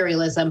financial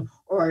imperialism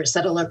or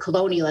settler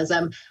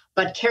colonialism,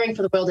 but caring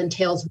for the world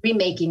entails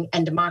remaking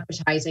and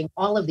democratizing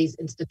all of these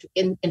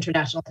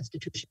international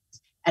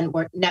institutions and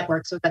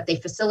networks so that they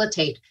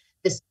facilitate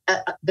this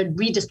the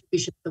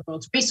redistribution of the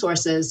world's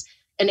resources,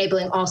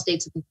 enabling all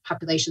states and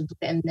populations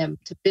within them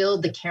to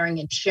build the caring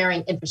and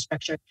sharing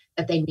infrastructure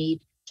that they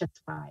need to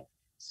thrive.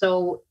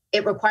 So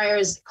it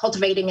requires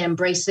cultivating and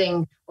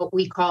embracing what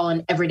we call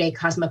an everyday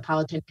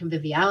cosmopolitan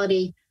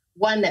conviviality,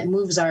 one that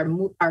moves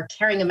our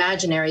caring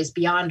imaginaries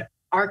beyond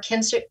our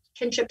kinship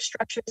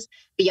structures,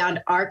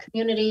 beyond our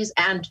communities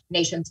and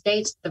nation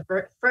states,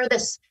 the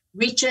furthest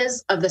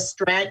reaches of the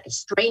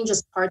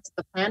strangest parts of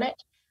the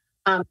planet.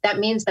 That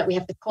means that we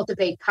have to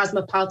cultivate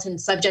cosmopolitan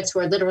subjects who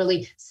are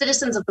literally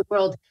citizens of the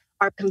world,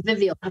 are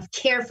convivial, have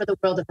care for the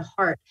world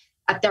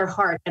at their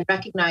heart, and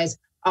recognize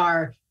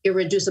our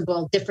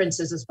irreducible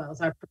differences as well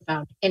as our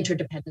profound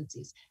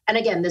interdependencies. And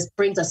again, this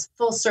brings us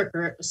full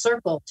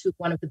circle to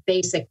one of the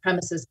basic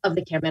premises of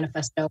the Care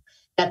Manifesto,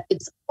 that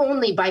it's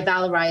only by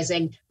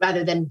valorizing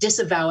rather than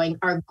disavowing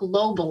our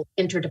global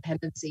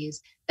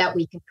interdependencies that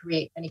we can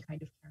create any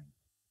kind of caring.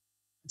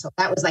 So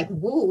that was like,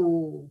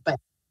 woo, but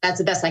that's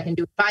the best I can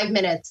do. 5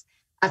 minutes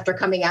after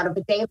coming out of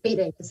a day of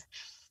meetings.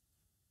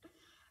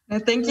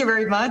 Thank you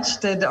very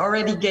much. That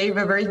already gave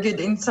a very good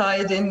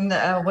insight in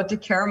what the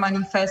Care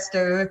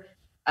Manifesto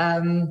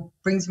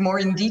brings more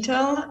in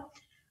detail.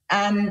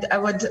 And I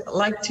would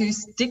like to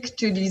stick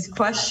to this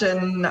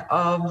question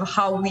of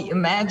how we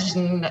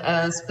imagine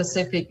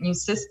specific new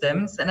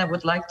systems. And I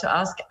would like to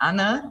ask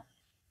Anne,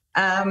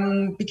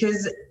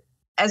 because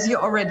as you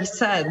already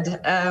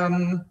said,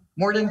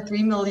 more than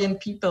 3 million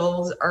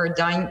people are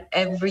dying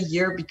every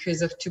year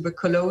because of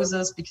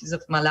tuberculosis, because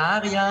of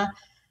malaria.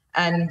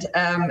 And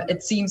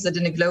it seems that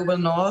in the global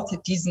north,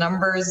 these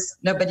numbers,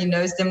 nobody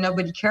knows them,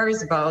 nobody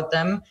cares about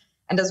them.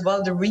 And as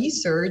well, the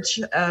research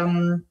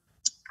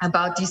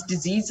about these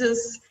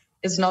diseases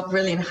is not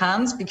really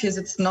enhanced because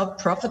it's not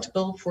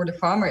profitable for the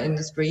pharma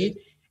industry,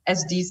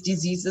 as these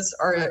diseases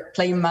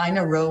play a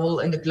minor role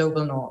in the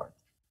global north.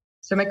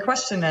 So my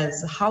question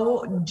is,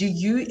 how do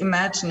you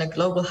imagine a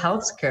global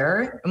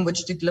healthcare in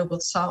which the global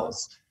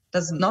south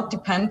does not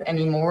depend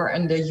anymore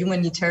on the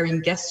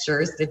humanitarian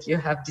gestures that you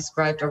have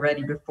described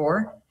already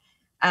before?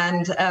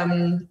 And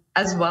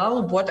as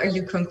well, what are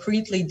you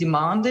concretely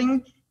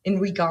demanding in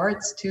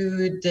regards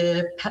to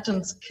the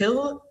Patents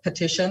Kill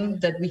petition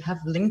that we have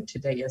linked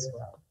today as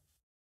well?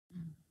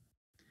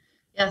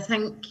 Yeah,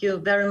 thank you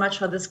very much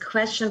for this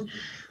question.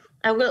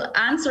 I will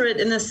answer it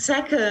in a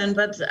second,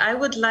 but I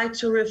would like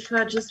to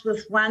refer just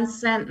with one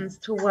sentence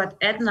to what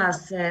Edna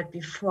said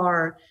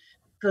before,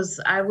 because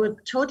I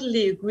would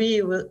totally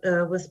agree with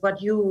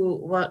what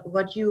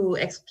you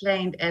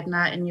explained,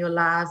 Edna, in your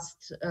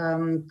last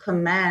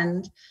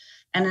comment.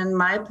 And in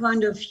my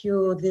point of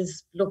view,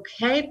 this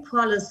blockade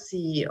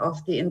policy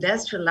of the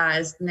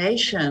industrialized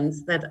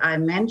nations that I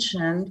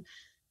mentioned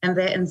And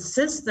their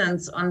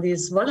insistence on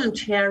these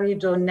voluntary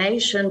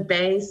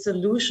donation-based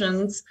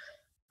solutions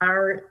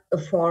are a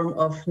form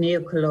of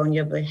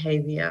neocolonial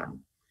behavior.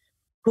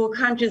 Poor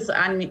countries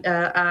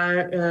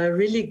are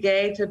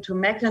relegated to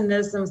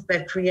mechanisms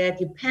that create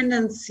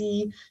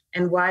dependency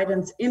and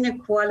widens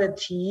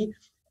inequality,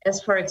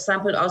 as, for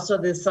example, also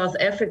the South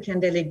African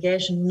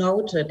delegation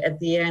noted at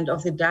the end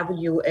of the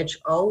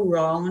WHO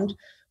round,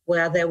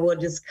 where they were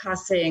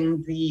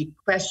discussing the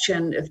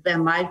question if there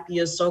might be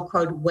a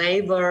so-called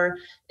waiver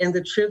in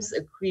the TRIPS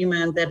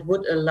agreement that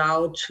would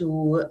allow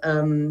to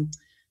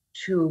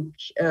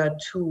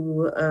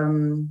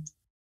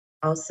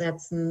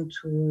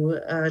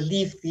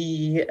leave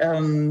the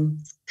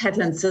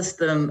patent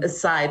system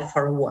aside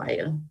for a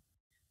while.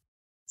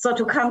 So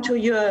to come to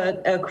your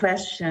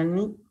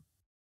question,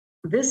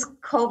 this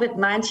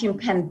COVID-19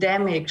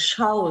 pandemic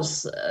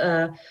shows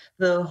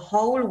the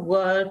whole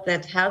world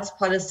that health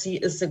policy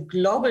is a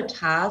global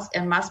task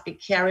and must be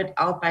carried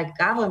out by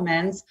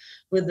governments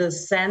with a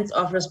sense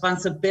of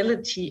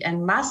responsibility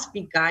and must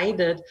be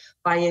guided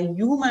by a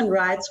human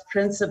rights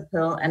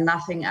principle and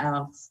nothing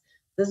else.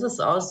 This is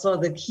also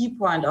the key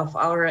point of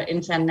our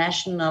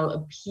international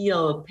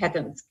appeal,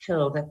 Patents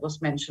Kill, that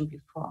was mentioned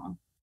before.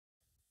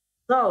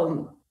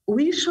 So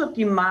we should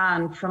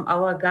demand from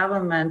our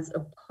governments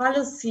a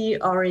policy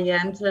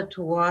oriented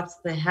towards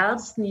the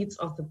health needs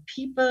of the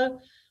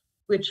people,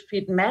 which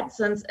treat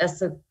medicines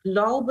as a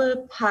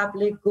global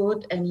public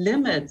good and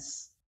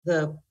limits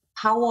the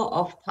power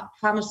of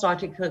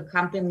pharmaceutical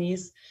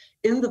companies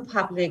in the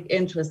public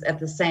interest at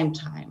the same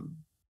time.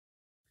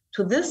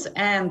 To this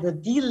end, the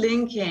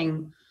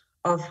delinking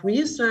of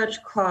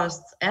research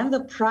costs and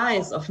the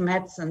price of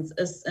medicines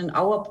is, in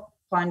our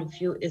point of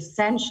view,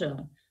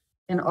 essential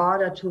in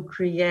order to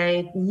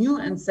create new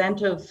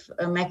incentive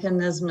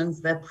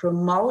mechanisms that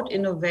promote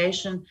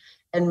innovation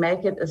and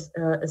make it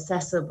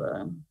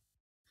accessible.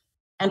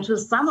 And to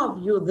some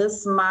of you,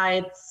 this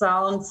might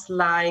sound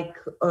like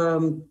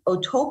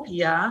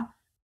utopia,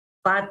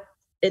 but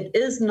it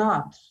is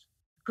not.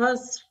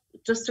 Because,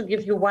 just to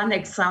give you one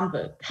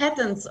example,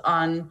 patents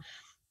on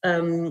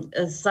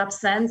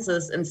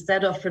substances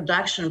instead of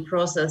production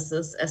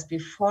processes as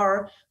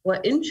before were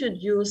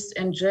introduced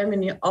in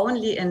Germany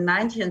only in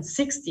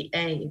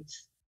 1968.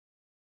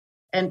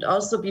 And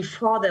also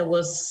before there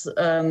was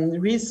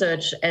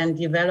research and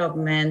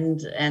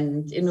development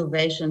and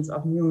innovations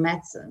of new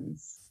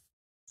medicines.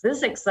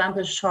 This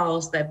example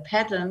shows that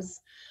patents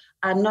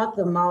are not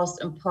the most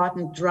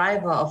important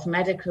driver of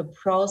medical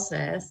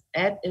process,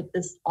 and it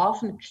is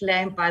often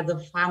claimed by the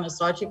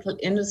pharmaceutical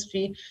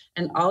industry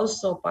and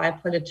also by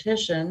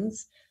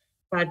politicians,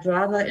 but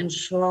rather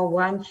ensure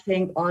one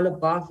thing all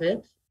above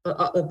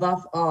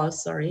all,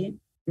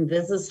 and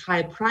this is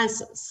high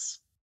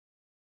prices.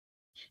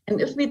 And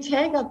if we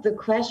take up the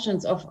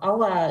questions of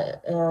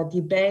our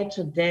debate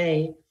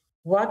today,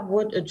 what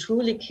would a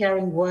truly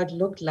caring world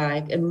look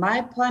like? In my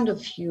point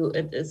of view,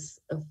 it is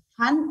of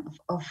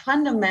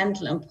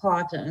fundamental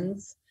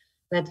importance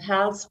that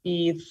health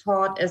be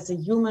thought as a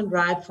human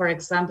right, for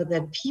example,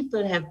 that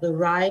people have the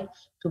right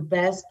to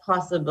best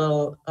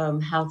possible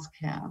health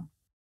care.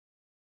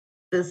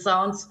 This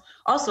sounds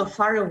also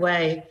far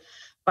away,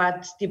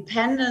 but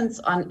dependence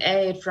on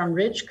aid from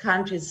rich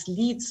countries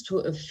leads to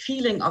a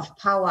feeling of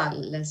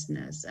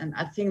powerlessness. And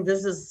I think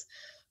this is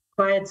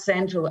quite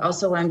central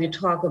also when we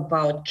talk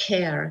about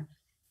care.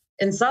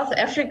 In South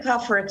Africa,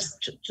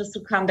 just to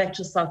come back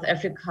to South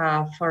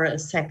Africa for a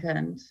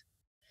second,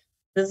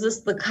 this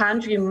is the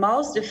country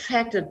most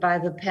affected by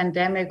the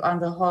pandemic on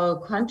the whole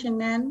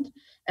continent,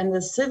 and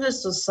the civil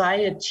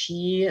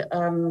society,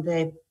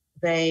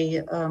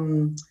 they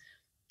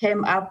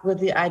came up with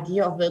the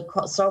idea of the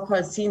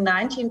so-called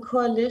C19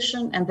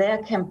 coalition, and they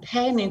are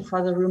campaigning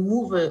for the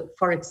removal,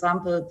 for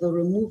example, the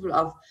removal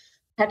of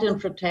patent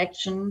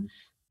protection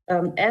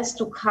as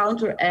to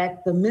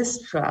counteract the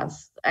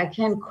mistrust. I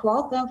can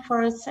quote them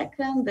for a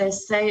second. They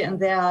say in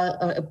their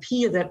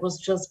appeal that was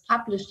just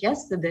published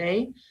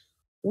yesterday,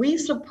 we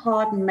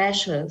support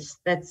measures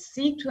that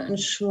seek to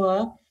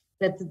ensure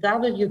that the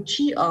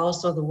WTO,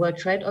 so the World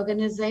Trade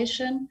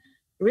Organization,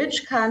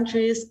 rich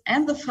countries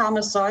and the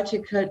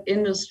pharmaceutical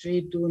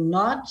industry do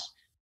not,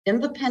 in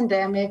the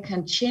pandemic,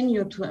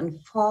 continue to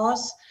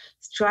enforce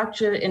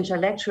structural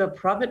intellectual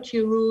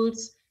property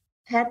rules,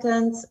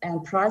 patents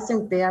and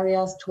pricing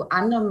barriers to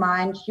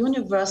undermine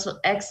universal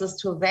access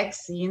to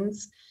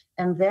vaccines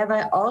and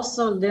thereby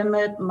also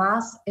limit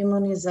mass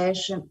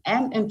immunization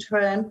and in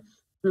turn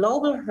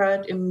global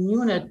herd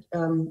immunity.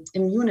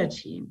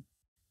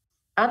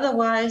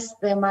 Otherwise,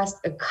 they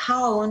must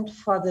account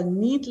for the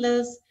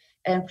needless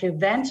and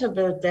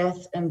preventable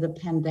death in the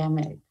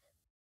pandemic.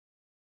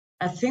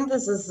 I think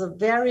this is a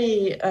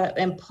very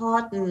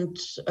important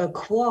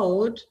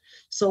quote.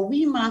 So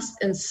we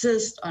must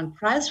insist on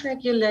price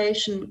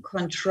regulation,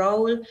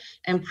 control,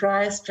 and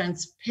price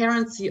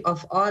transparency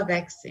of all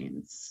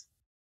vaccines.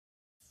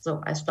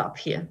 So I stop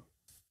here.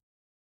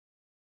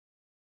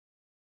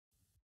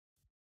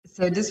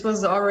 So this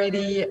was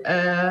already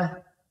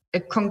a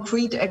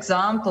concrete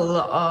example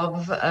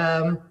of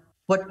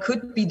what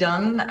could be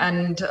done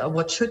and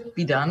what should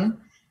be done.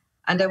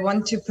 And I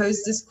want to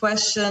pose this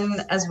question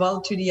as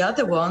well to the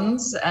other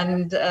ones.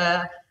 And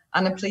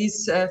Anna,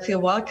 please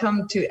feel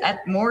welcome to add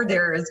more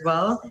there as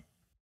well.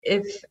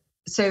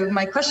 So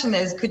my question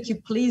is, could you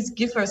please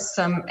give us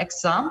some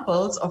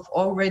examples of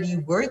already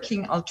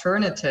working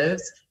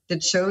alternatives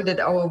that show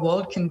that our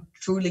world can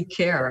truly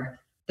care,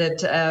 that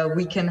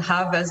we can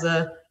have as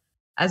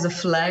a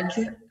flag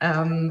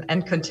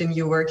and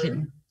continue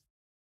working?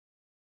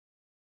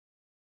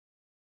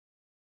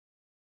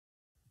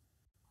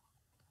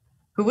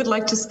 Who would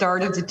like to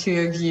start of the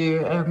two of you?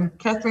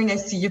 Catherine, I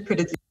see you put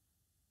it.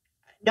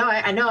 No,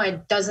 I know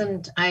it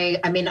doesn't.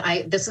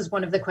 This is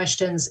one of the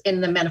questions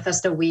in the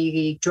manifesto.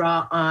 We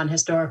draw on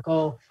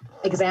historical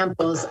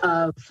examples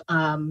of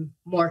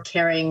more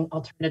caring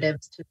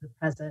alternatives to the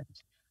present.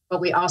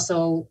 But we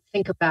also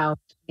think about,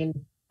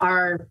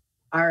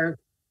 our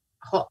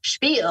whole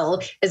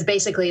spiel is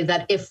basically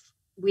that if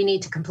we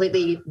need to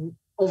completely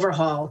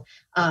overhaul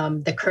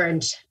the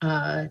current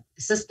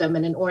system,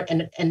 and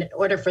in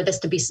order for this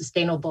to be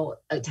sustainable,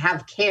 to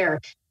have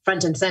care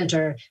front and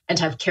center, and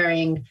to have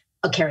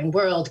a caring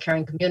world,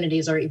 caring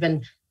communities, or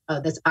even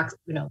this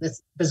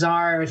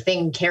bizarre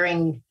thing,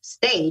 caring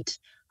state,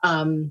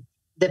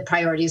 the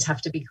priorities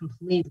have to be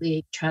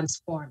completely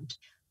transformed.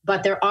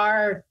 But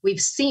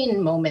we've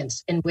seen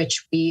moments in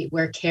which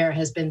where care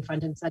has been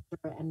front and center,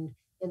 and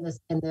in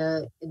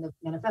the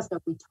manifesto,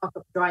 we talk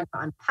about drawing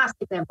on past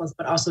examples,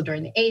 but also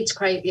during the AIDS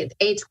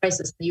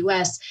crisis in the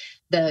U.S.,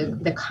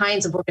 the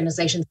kinds of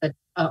organizations that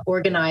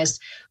organized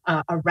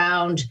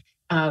around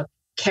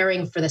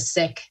caring for the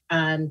sick,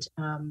 and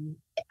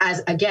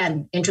as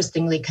again,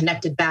 interestingly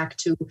connected back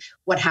to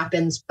what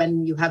happens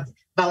when you have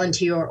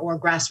volunteer or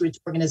grassroots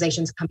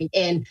organizations coming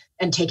in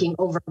and taking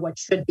over what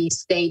should be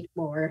state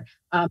or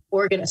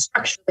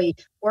structurally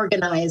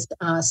organized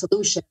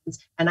solutions.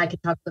 And I can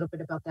talk a little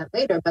bit about that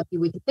later, but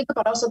we can think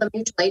about also the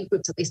mutual aid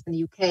groups, at least in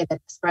the UK,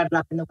 that sprouted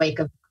up in the wake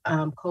of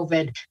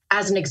COVID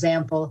as an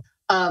example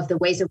of the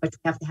ways in which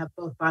we have to have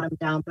both bottom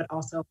down, but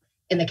also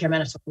in the Care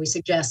Manifesto, we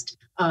suggest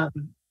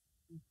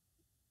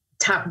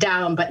top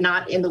down, but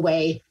not in the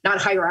way,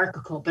 not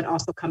hierarchical, but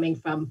also coming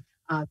from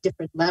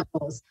different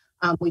levels.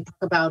 We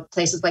talk about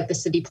places like the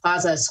City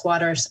Plaza,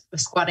 a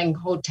squatting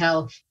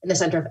hotel in the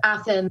center of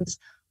Athens.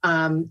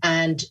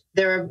 And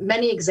there are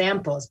many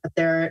examples, but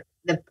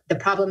the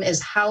problem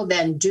is, how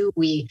then do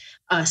we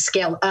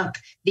scale up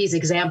these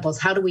examples?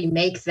 How do we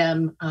make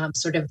them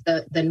sort of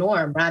the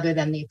norm rather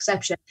than the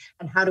exception?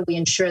 And how do we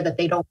ensure that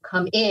they don't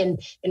come in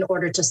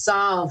order to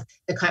solve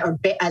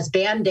as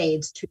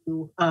Band-Aids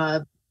to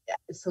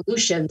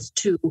solutions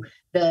to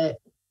the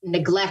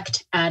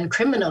neglect and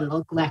criminal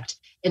neglect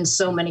in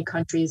so many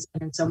countries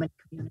and in so many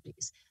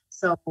communities?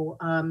 So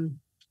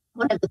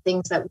one of the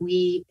things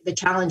the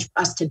challenge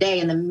for us today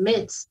in the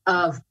midst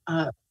of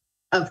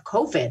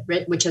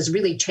COVID, which has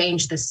really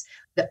changed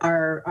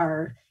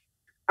our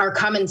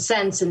common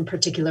sense in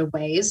particular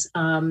ways,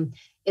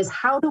 is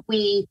how do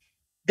we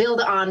build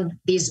on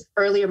these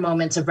earlier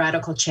moments of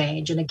radical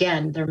change? And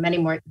again, there are many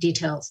more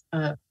details,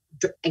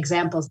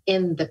 examples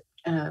in the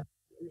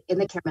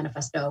Care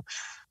Manifesto.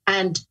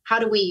 And how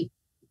do we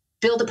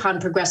build upon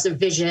progressive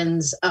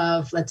visions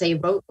of, let's say,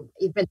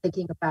 even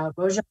thinking about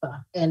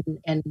Rojava in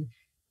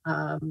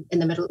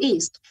the Middle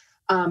East?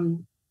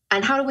 And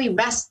how do we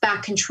wrest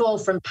back control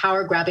from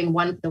power grabbing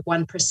the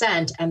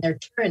 1% and their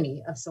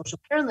tyranny of social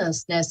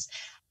carelessness?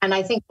 And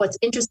I think what's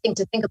interesting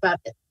to think about,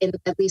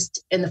 at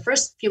least in the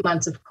first few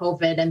months of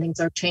COVID, and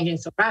things are changing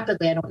so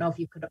rapidly, I don't know if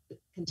you could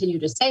continue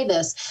to say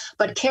this,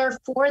 but care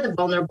for the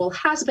vulnerable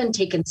has been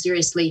taken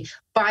seriously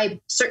by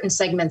certain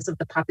segments of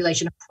the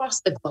population across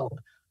the globe.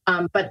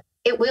 But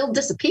it will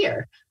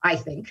disappear, I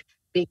think,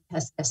 being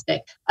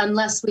pessimistic,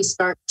 unless we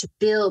start to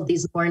build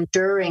these more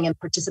enduring and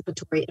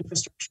participatory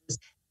infrastructures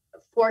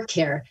for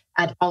care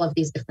at all of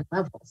these different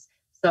levels.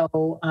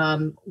 So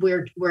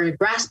we're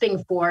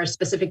grasping for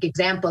specific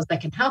examples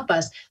that can help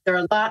us. There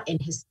are a lot in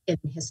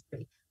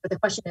history, but the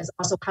question is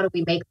also, how do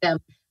we make them?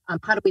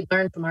 How do we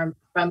learn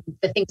from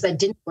the things that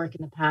didn't work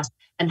in the past,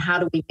 and how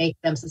do we make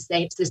them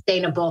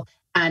sustainable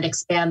and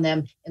expand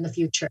them in the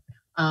future?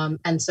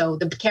 And so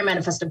the Care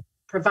Manifesto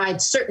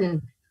provides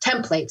certain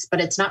templates,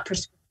 but it's not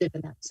prescriptive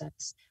in that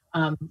sense.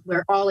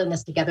 We're all in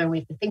this together, and we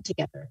have to think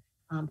together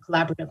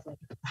collaboratively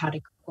how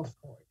to go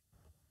forward.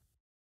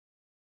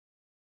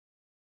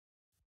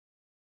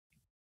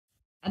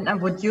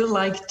 And would you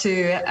like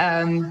to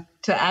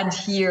add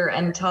here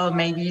and tell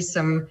maybe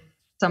some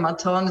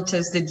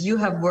alternatives that you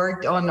have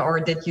worked on or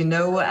that you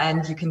know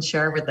and you can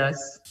share with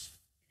us?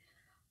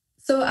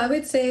 So I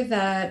would say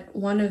that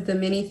one of the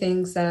many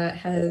things that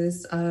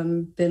has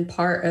been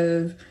part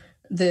of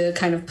the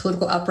kind of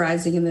political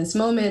uprising in this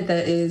moment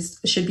that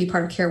should be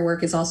part of care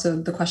work is also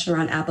the question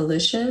around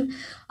abolition.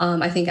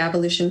 I think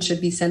abolition should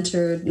be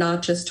centered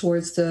not just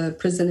towards the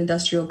prison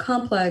industrial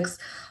complex,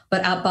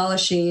 but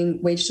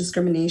abolishing wage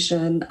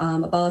discrimination,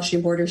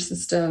 abolishing border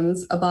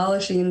systems,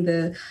 abolishing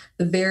the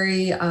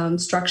very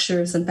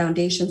structures and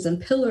foundations and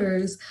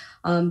pillars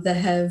that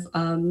have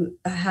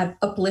had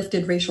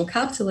uplifted racial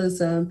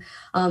capitalism,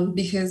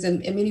 because in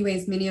many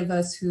ways, many of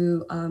us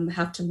who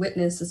have to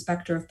witness the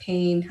specter of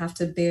pain, have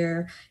to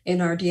bear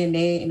in our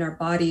DNA, in our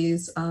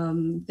bodies,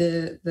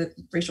 the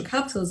racial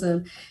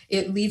capitalism,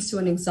 it leads to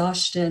an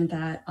exhaustion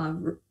that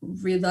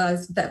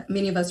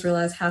many of us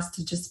realize has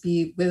to just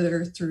be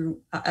withered through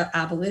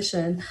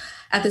abolition.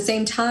 At the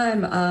same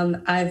time,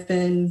 I've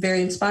been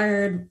very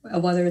inspired,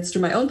 whether it's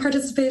through my own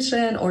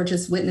participation or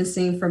just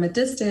witnessing from a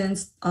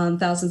distance,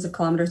 thousands of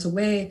kilometers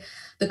away,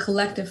 the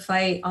collective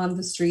fight on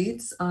the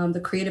streets,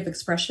 the creative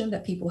expression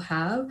that people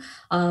have,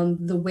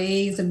 the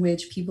ways in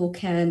which people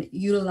can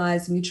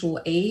utilize mutual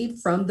aid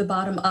from the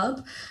bottom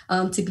up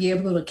to be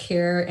able to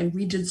care and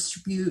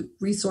redistribute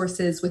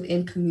resources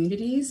within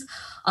communities.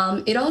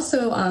 It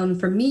also,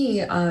 for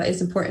me,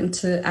 is important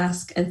to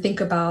ask and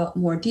think about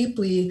more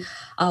deeply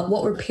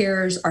what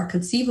repairs are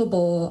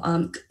conceivable,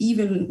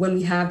 even when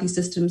we have these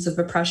systems of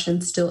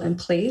oppression still in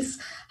place.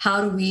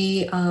 How do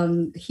we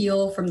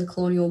heal from the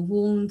colonial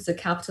wounds, the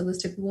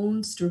capitalistic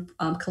wounds, through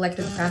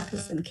collective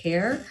practice and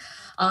care?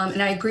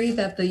 And I agree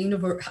that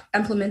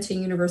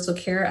implementing universal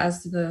care,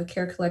 as the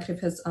Care Collective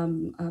has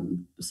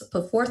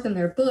put forth in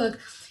their book,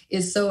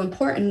 is so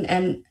important.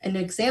 And an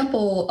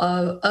example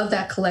of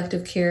that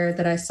collective care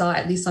that I saw,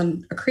 at least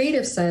on a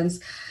creative sense,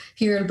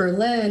 here in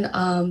Berlin,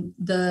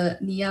 the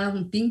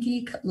Niam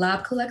Bingi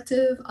Lab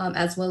Collective,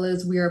 as well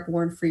as We Are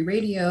Born Free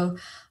Radio,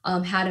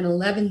 had an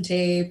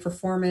 11-day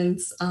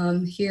performance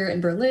here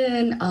in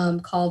Berlin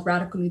called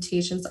Radical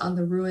Mutations on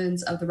the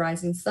Ruins of the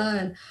Rising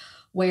Sun,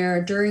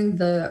 where during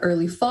the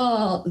early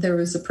fall, there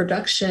was a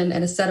production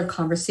and a set of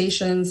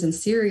conversations and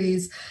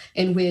series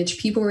in which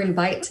people were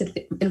invited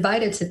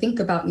to think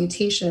about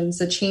mutations,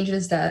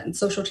 the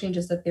social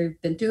changes that they've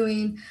been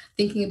doing,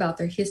 thinking about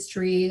their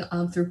history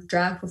through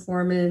drag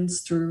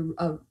performance, through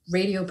a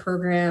radio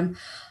program.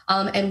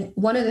 And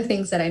one of the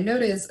things that I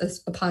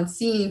noticed upon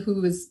seeing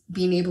who was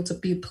being able to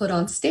be put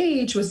on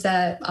stage was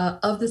that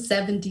of the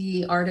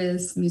 70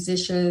 artists,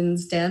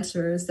 musicians,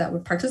 dancers that were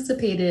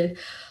participated,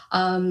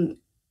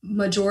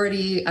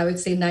 majority, I would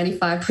say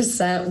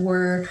 95%,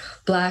 were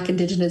Black,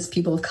 Indigenous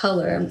people of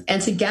color.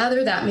 And to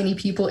gather that many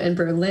people in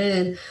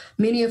Berlin,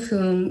 many of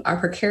whom are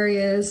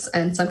precarious,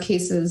 and in some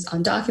cases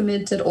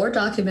undocumented or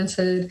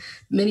documented,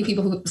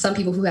 some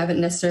people who haven't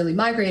necessarily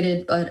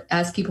migrated, but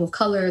as people of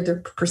color,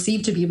 they're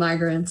perceived to be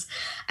migrants.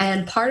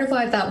 And part of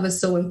why that was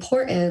so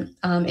important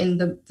in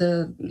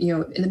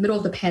the middle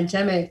of the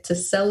pandemic to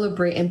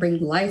celebrate and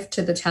bring life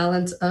to the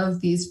talents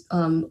of these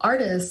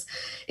artists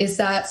is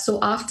that so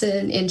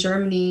often in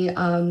Germany,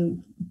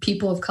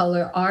 people of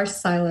color are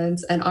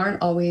silenced and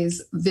aren't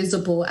always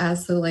visible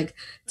as the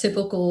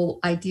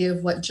typical idea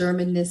of what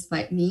Germanness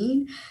might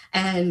mean.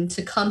 And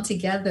to come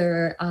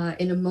together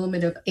in a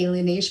moment of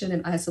alienation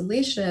and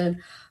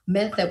isolation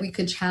meant that we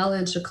could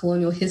challenge the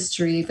colonial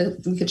history,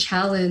 that we could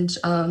challenge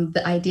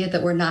the idea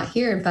that we're not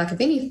here. In fact, if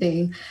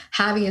anything,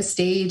 having a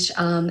stage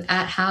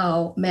at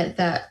How meant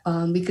that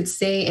we could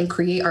say and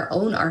create our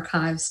own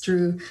archives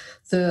through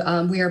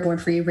the We Are Born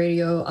Free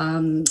Radio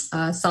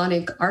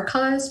sonic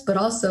archives, but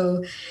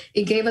also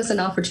it gave us an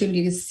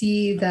opportunity to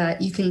see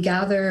that you can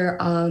gather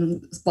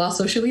while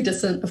socially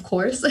distant, of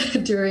course,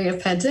 during a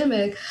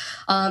pandemic,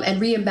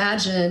 and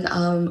reimagine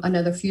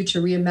another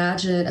future,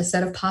 reimagine a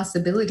set of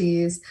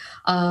possibilities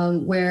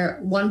where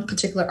one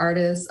particular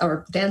artist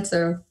or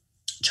dancer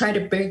try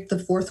to break the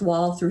fourth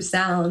wall through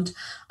sound.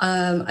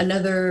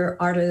 Another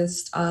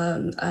artist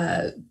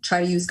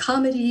try to use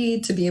comedy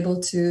to be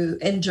able to,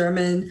 in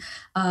German,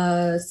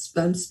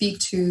 speak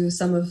to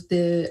some of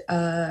the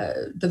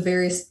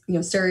various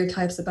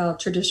stereotypes about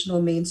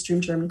traditional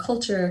mainstream German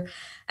culture.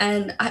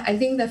 And I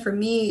think that for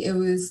me, it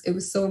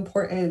was so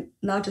important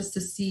not just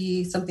to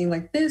see something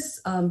like this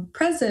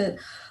present,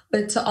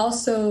 but to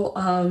also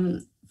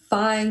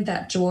find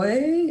that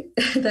joy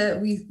that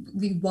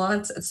we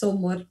want so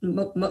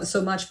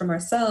much from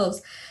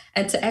ourselves,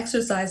 and to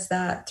exercise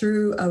that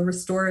through a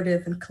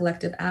restorative and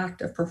collective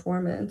act of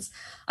performance.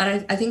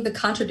 And I think the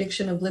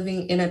contradiction of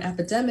living in an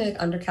epidemic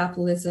under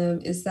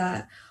capitalism is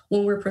that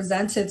when we're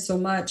presented so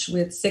much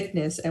with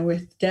sickness and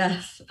with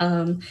death,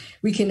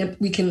 we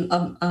can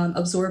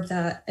absorb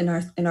that in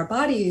our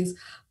bodies,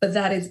 but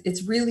that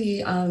it's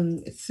really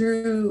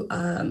through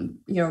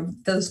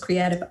those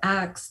creative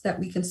acts that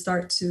we can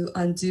start to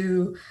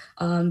undo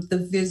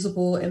the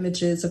visible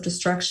images of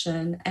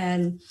destruction.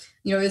 And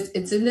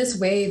it's in this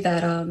way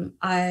that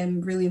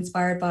I'm really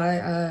inspired by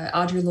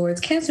Audre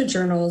Lorde's cancer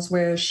journals,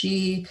 where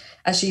she,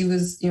 as she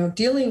was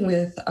dealing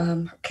with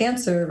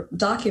cancer,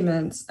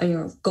 documents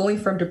going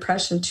from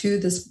depression to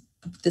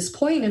this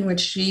point in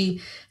which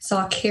she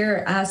saw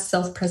care as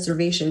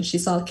self-preservation. She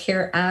saw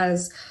care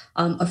as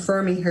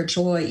affirming her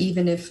joy,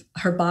 even if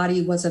her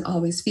body wasn't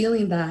always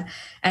feeling that.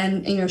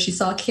 And she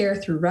saw care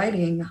through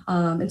writing.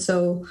 And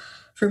so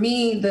for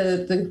me,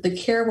 the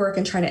care work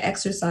and trying to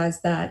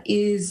exercise that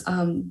is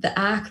the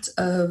act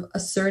of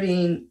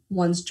asserting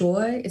one's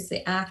joy. It's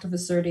the act of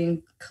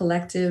asserting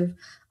collective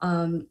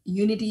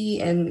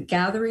unity and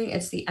gathering.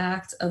 It's the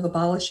act of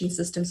abolishing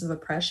systems of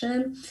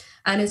oppression.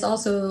 And it's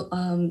also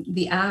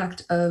the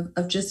act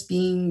of just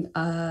being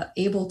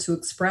able to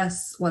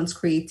express one's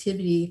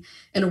creativity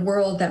in a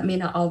world that may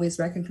not always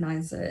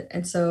recognize it.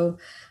 And so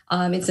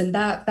it's in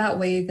that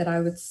way that I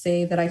would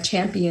say that I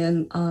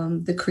champion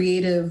the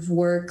creative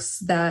works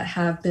that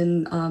have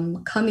been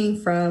coming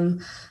from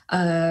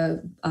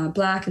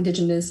Black,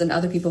 Indigenous, and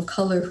other people of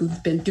color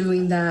who've been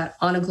doing that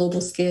on a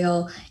global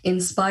scale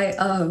in spite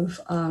of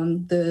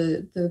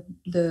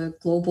the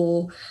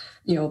global,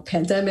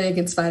 pandemic,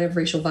 in spite of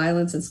racial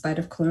violence, in spite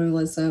of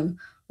colonialism.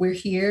 We're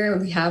here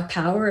and we have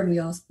power, and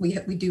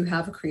we do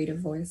have a creative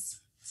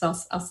voice. So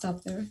I'll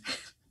stop there.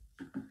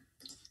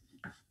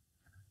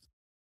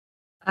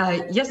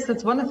 Yes,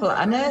 that's wonderful.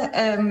 Anne,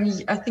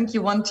 I think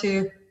you want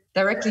to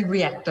directly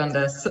react on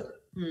this.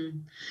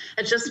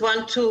 I just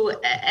want to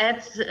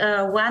add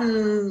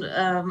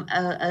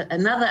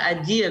another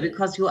idea,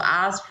 because you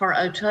asked for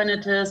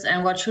alternatives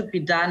and what should be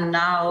done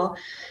now.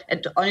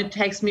 It only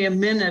takes me a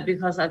minute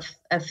because I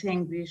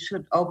think we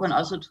should open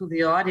also to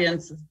the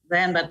audience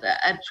then, but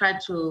I try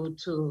to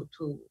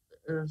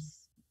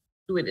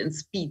do it in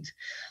speed.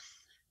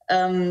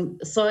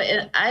 So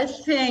I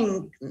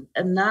think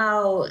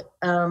now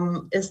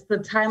is the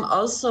time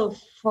also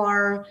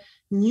for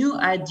new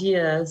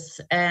ideas.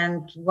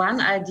 And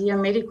one idea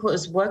Medico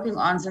is working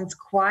on since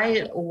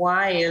quite a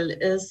while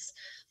is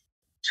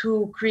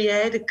to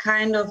create a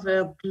kind of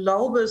a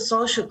global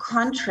social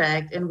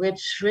contract in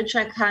which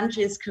richer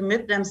countries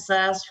commit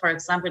themselves, for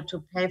example,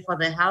 to pay for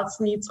the health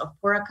needs of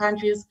poorer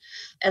countries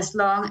as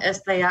long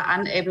as they are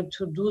unable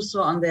to do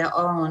so on their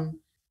own.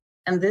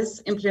 And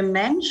this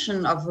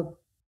implementation of a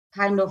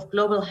kind of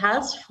global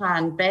health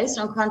fund based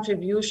on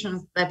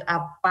contributions that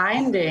are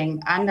binding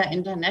under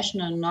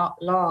international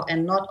law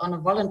and not on a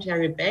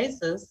voluntary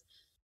basis,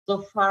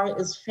 so far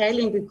is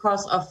failing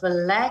because of the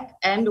lack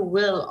and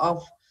will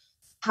of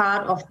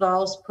part of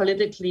those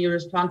politically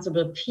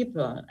responsible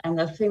people. And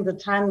I think the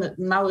time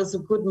now is a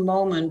good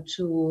moment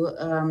to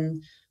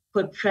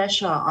put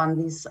pressure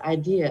on these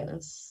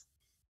ideas.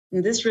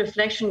 And this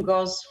reflection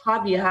goes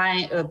far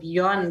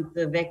beyond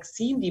the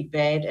vaccine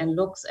debate and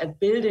looks at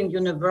building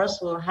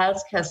universal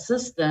healthcare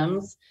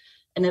systems.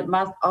 And it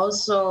must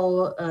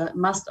also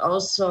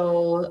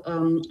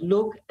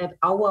look at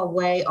our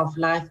way of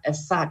life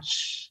as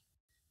such.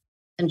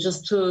 And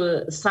just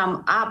to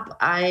sum up,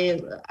 I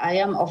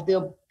am of the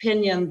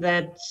opinion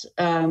that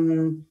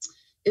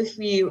if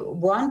we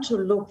want to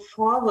look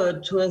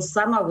forward to a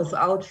summer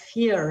without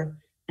fear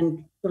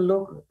and to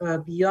look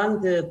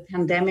beyond the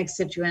pandemic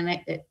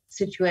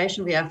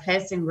situation we are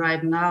facing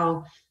right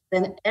now,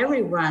 then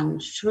everyone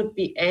should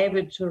be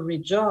able to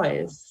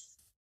rejoice.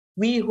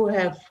 We who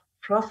have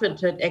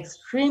profited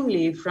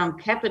extremely from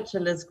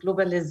capitalist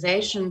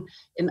globalization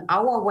in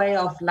our way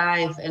of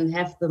life and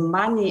have the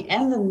money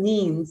and the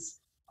means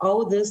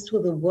owe this to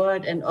the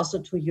world and also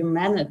to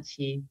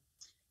humanity.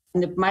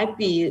 And it might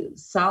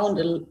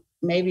sound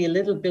maybe a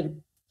little bit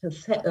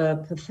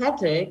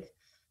pathetic,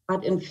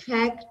 but in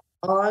fact,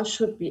 all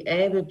should be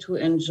able to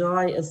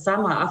enjoy a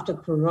summer after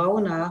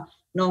Corona,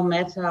 no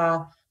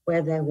matter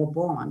where they were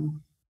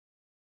born.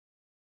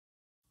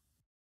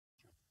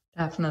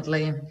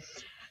 Definitely.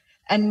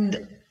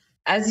 And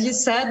as you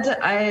said,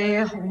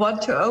 I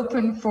want to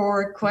open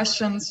for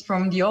questions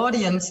from the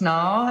audience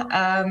now.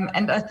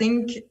 And I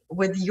think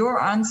with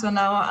your answer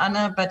now,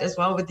 Anna, but as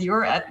well with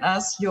your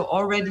Edna's, you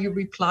already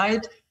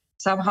replied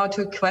somehow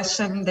to a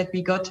question that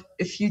we got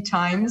a few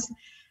times.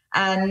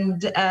 And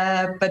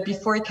but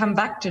before I come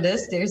back to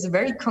this, there's a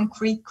very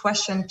concrete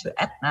question to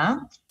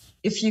Edna.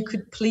 If you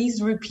could please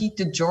repeat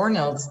the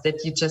journals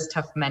that you just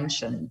have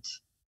mentioned.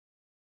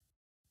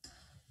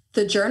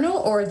 The journal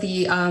or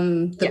the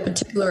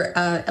particular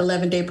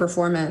 11-day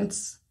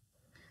performance?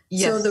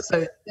 Yes.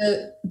 So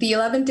the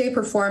 11-day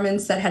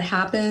performance that had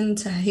happened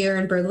here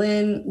in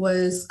Berlin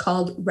was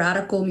called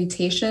Radical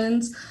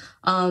Mutations.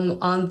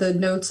 On the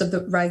notes of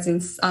the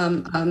rising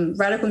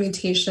radical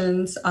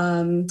mutations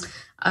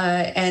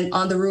and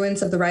on the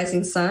ruins of the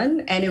rising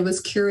sun, and it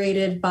was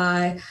curated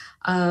by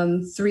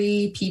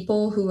 3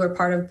 people who are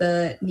part of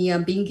the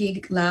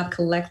Nyambingi Lab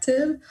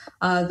Collective.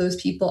 Those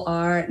people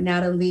are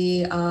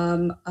Natalie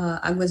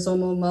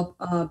Agwezomo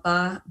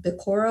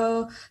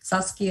Bekoro,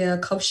 Saskia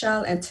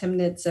Kopshal, and Tim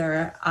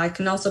Nitzer. I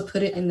can also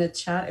put it in the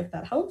chat if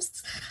that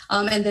helps.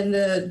 And then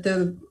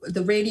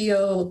the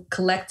radio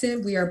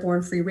collective, We Are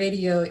Born Free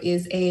Radio,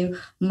 is a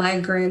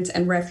migrant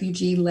and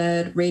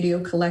refugee-led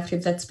radio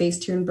collective that's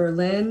based here in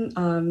Berlin,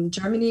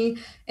 Germany,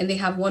 and they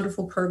have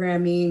wonderful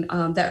programming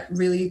that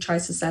really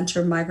tries to center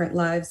migrant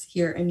lives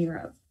here in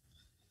Europe.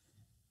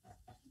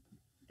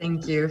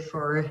 Thank you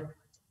for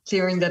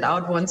clearing that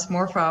out once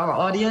more for our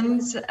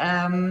audience.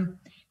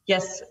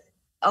 Yes,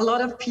 a lot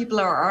of people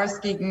are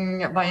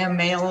asking via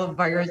mail,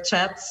 via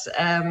chats,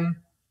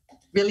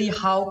 really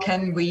how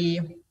can we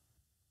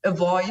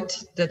avoid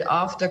that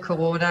after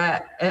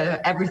Corona,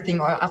 everything,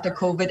 or after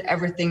COVID,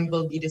 everything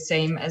will be the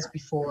same as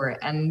before.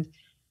 And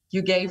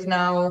you gave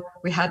now,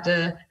 we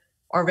had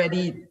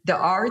already the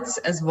arts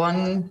as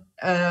one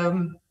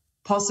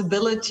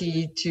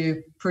possibility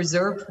to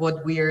preserve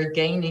what we are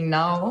gaining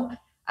now.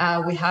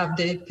 We have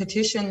the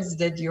petitions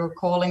that you're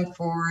calling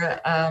for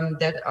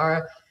that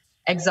are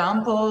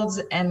examples.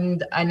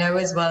 And I know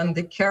as well in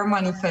the Care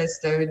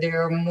Manifesto,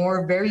 there are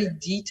more very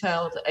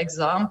detailed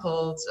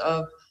examples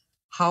of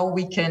how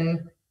we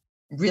can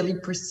really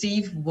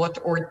perceive what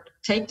or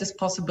take this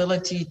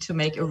possibility to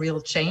make a real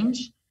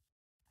change.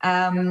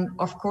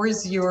 Of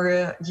course,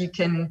 you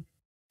can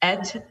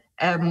add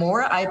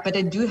more, but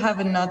I do have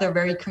another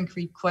very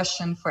concrete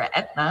question for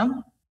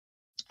Edna.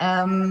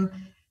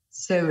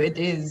 So it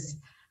is,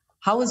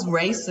 how is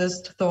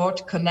racist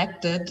thought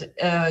connected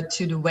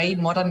to the way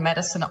modern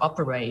medicine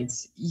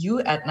operates?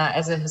 You, Edna,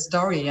 as a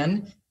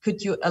historian,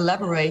 could you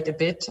elaborate a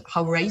bit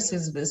how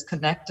racism is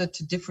connected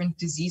to different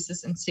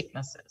diseases and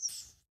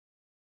sicknesses?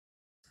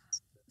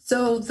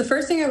 So the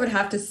first thing I would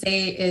have to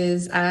say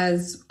is,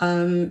 as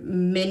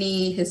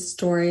many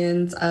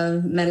historians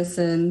of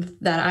medicine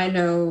that I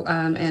know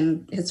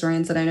and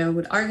historians that I know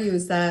would argue,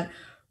 is that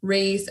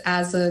race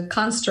as a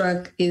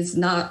construct is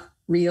not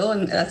real,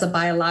 and that's a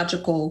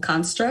biological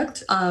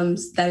construct.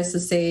 That is to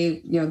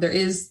say, there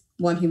is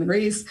one human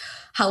race.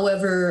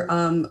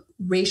 However,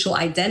 racial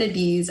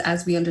identities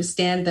as we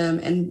understand them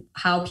and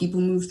how people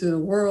move through the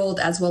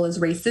world, as well as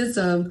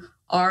racism,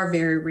 are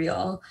very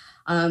real.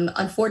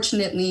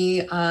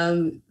 Unfortunately,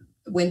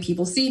 when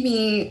people see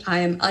me, I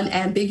am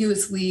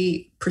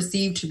unambiguously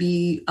perceived to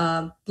be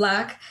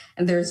Black.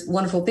 And there's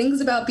wonderful things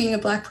about being a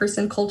Black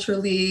person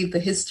culturally, the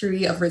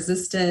history of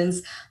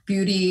resistance,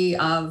 beauty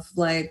of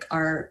like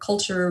our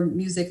culture,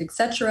 music,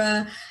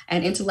 etc.,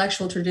 and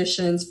intellectual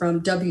traditions from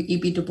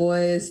W.E.B. Du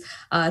Bois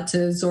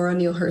to Zora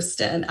Neale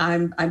Hurston.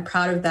 I'm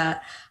proud of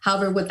that.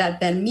 However, what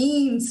that then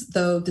means,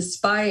 though,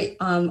 despite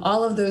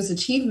all of those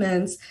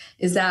achievements,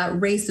 is that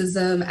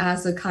racism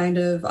as a kind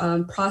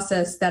of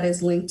process that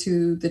is linked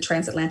to the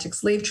transatlantic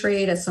slave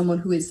trade, as someone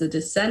who is the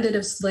descendant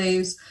of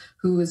slaves,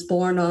 who was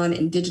born on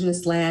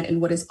indigenous land in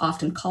what is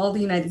often called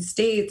the United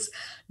States,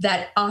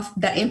 that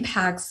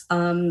impacts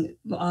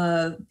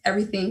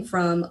everything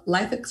from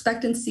life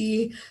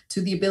expectancy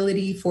to the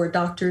ability for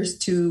doctors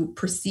to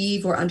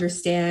perceive or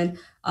understand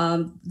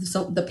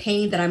the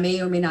pain that I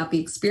may or may not be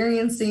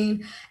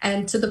experiencing,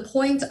 and to the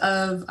point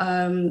of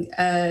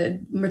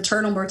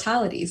maternal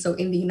mortality. So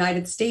in the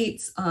United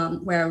States,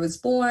 where I was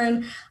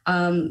born,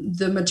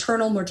 the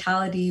maternal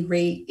mortality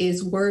rate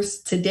is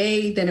worse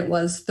today than it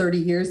was 30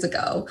 years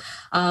ago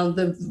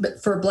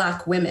for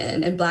Black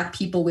women and Black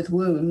people with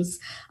wombs.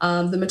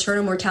 The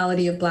maternal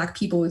mortality of Black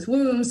people with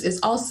wombs is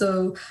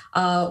also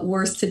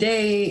worse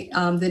today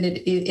than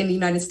it is in the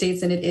United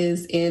States than it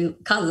is in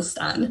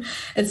Kazakhstan.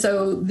 And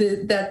so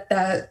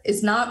that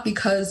is not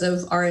because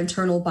of our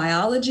internal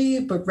biology,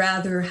 but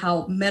rather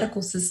how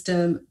medical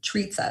system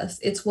treats us.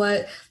 It's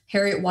what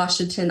Harriet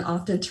Washington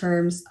often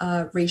terms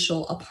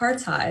racial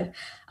apartheid.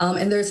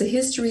 And there's a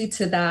history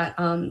to that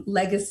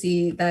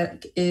legacy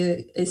that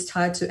is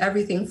tied to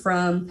everything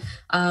from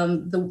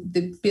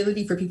the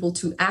ability for people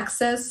to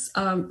access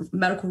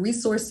medical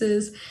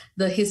resources,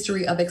 the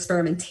history of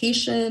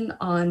experimentation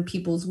on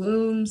people's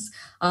wombs,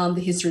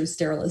 the history of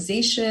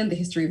sterilization, the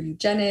history of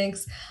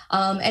eugenics,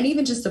 and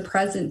even just the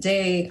present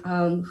day,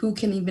 who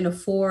can even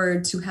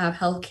afford to have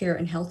healthcare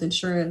and health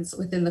insurance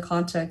within the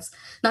context,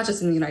 not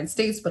just in the United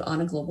States, but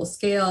on a global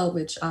scale,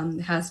 which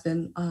has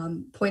been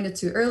pointed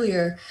to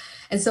earlier.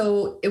 And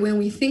so when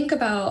we think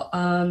about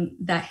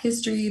that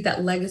history,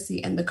 that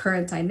legacy, and the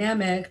current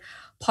dynamic,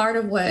 part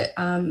of what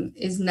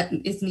is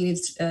needed,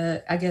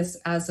 I guess,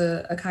 as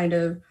a kind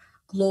of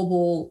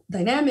global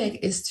dynamic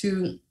is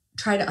to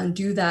try to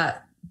undo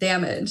that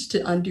damage,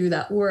 to undo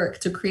that work,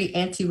 to create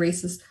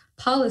anti-racist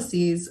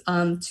policies,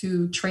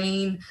 to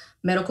train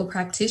medical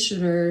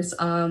practitioners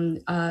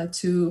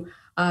to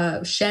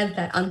shed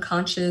that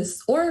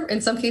unconscious, or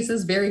in some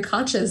cases very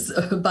conscious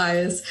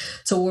bias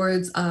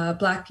towards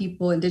Black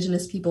people,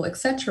 Indigenous people,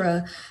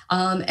 etc.,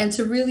 and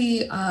to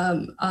really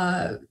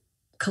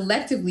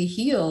collectively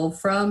heal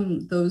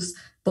from those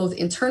both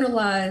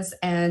internalized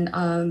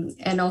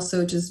and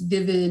also just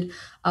vivid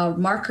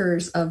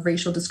markers of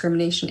racial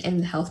discrimination in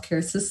the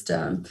healthcare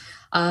system.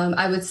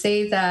 I would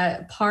say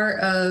that part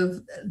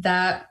of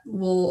that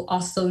will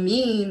also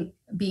mean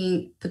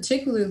being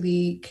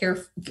particularly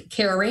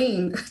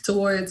caring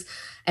towards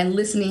and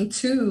listening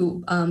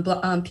to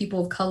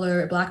people of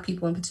color, Black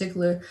people in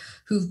particular,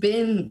 who've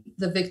been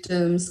the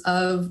victims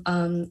of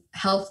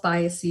health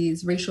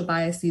biases, racial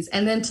biases,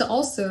 and then to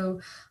also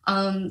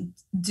learn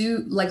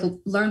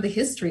the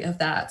history of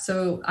that.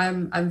 So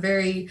I'm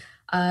very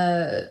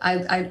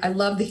I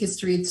love the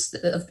history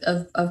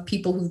of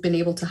people who've been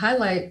able to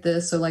highlight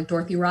this. So like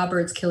Dorothy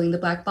Roberts, Killing the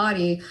Black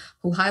Body,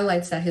 who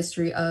highlights that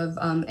history of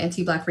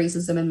anti-Black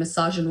racism and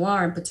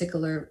misogynoir in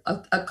particular,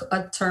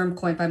 a term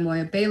coined by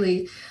Moya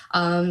Bailey.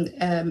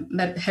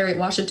 Harriet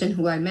Washington,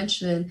 who I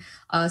mentioned,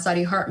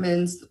 Sadie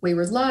Hartman's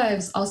Wayward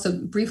Lives also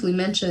briefly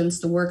mentions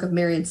the work of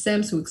Marion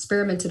Sims, who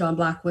experimented on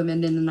Black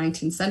women in the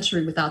 19th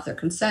century without their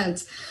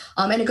consent.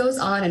 And it goes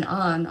on and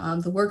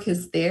on. The work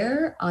is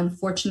there.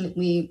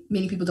 Unfortunately, many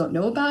many people don't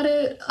know about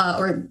it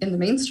or in the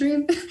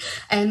mainstream,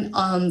 and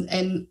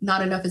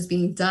not enough is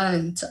being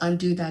done to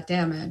undo that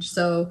damage.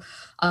 So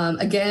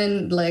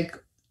again, like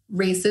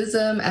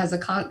racism as a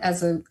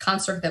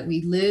construct that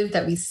we live,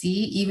 that we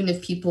see, even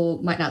if people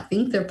might not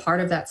think they're part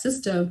of that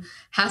system,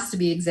 has to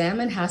be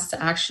examined, has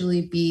to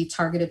actually be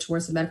targeted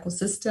towards the medical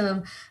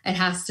system, and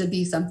has to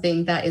be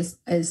something that is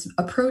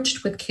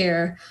approached with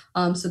care,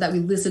 so that we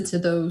listen to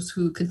those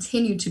who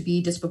continue to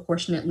be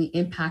disproportionately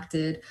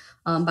impacted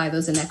by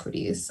those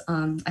inequities.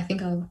 I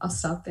think I'll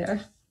stop there.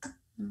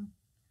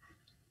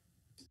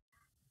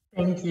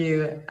 Thank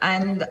you.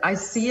 And I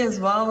see as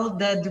well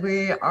that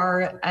we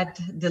are at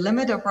the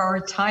limit of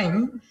our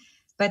time,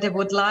 but I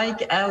would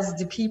like, as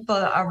the people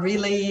are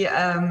really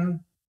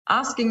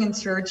asking and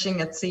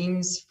searching, it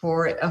seems,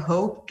 for a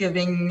hope,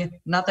 giving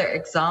another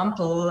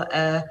example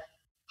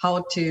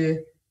how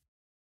to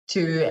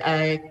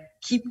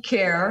keep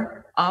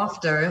care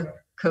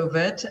after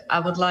COVID. I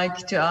would like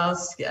to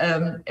ask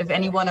if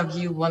any one of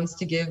you wants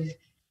to give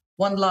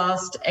one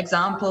last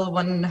example,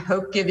 one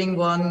hope-giving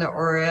one,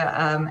 or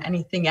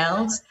anything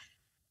else.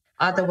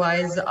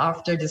 Otherwise,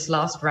 after this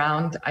last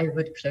round, I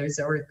would close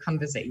our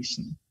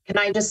conversation. Can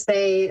I just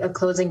say a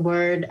closing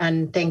word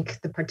and thank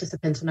the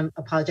participants, and I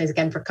apologize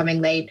again for coming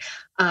late.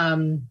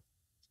 I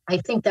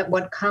think that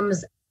what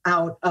comes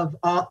out of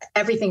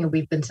everything that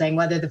we've been saying,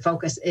 whether the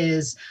focus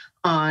is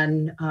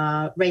on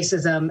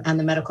racism and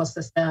the medical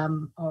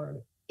system, or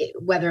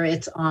whether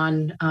it's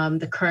on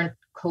the current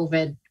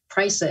COVID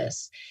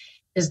crisis,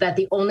 is that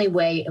the only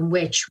way in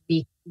which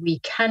we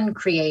can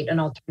create an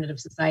alternative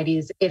society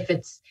is if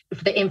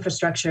the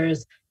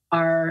infrastructures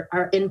are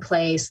in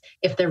place,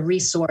 if they're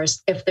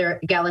resourced, if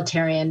they're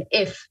egalitarian,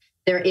 if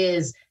there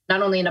is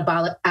not only an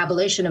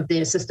abolition of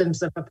the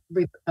systems of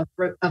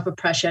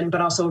oppression,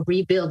 but also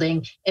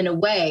rebuilding in a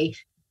way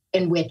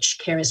in which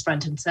care is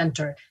front and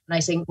center. And I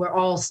think we're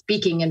all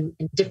speaking in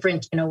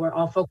different, we're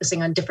all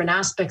focusing on different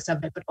aspects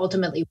of it, but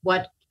ultimately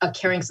what a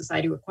caring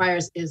society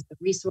requires is the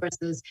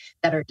resources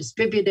that are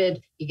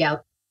distributed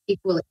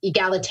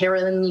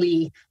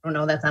egalitarianly, I don't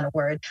know, that's not a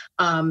word,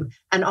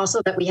 and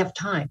also that we have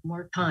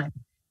more time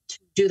to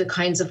do the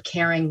kinds of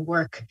caring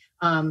work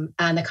and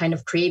the kind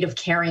of creative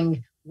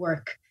caring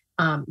work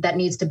that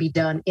needs to be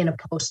done in a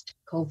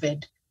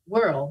post-COVID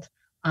world.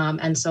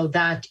 And so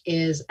that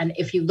is, and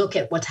if you look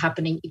at what's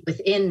happening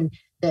within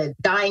the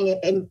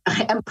dying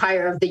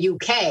empire of the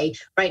UK,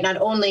 right, not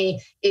only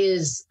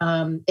is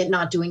it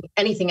not doing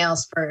anything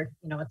else for,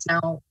 it's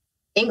now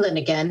England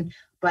again,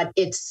 but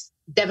it's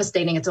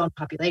devastating its own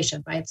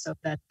population, right? So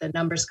that the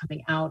numbers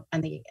coming out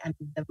and the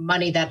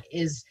money that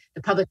is,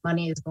 the public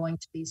money is going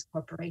to these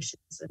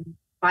corporations, and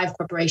 5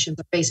 corporations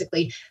are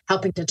basically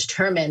helping to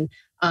determine,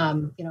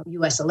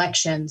 US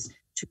elections,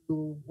 to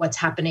what's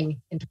happening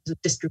in terms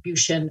of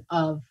distribution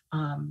of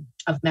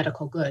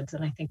medical goods.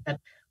 And I think that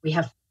we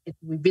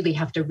really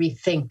have to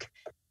rethink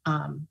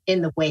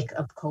in the wake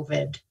of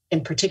COVID,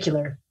 in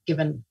particular,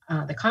 given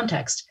the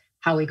context,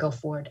 how we go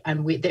forward.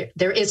 And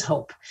there is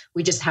hope.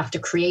 We just have to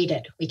create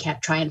it. We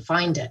can't try and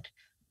find it.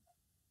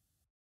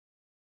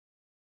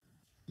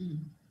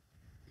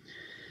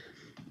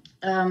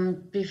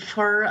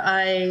 Before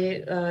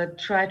I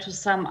try to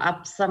sum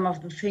up some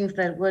of the things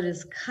that were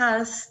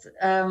discussed,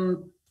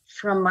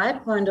 from my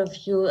point of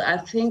view, I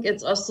think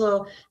it's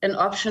also an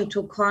option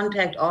to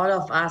contact all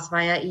of us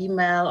via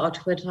email or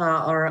Twitter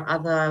or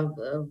other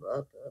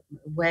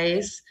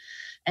ways.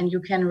 And you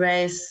can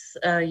raise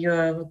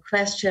your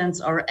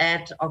questions or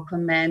add or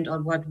comment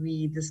on what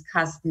we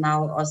discussed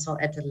now also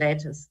at a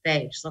later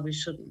stage. So we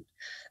shouldn't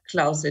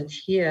close it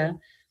here.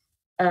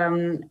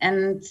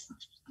 And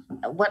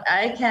what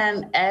I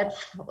can add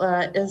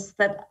is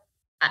that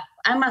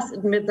I must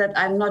admit that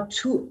I'm not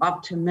too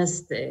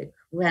optimistic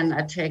when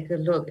I take a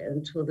look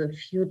into the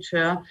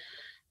future.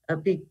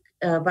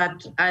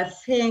 But I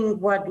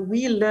think what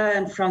we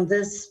learned from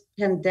this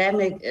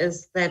pandemic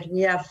is that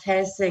we are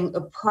facing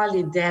a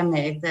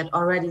polydemic that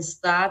already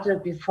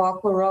started before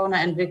Corona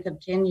and will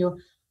continue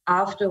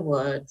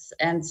afterwards.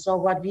 And so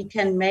what we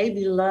can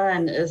maybe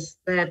learn is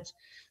that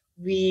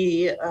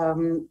we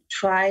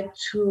try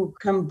to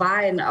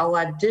combine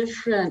our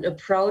different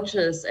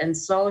approaches and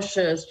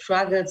social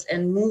struggles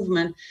and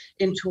movement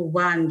into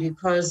one,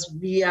 because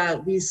we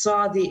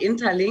saw the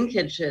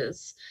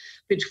interlinkages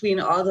between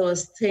all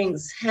those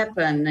things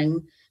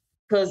happening.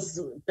 Because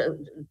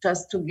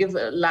just to give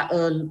a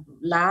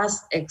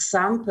last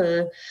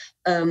example,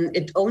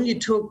 it only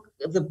took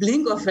the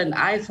blink of an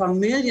eye for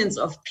millions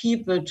of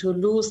people to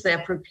lose their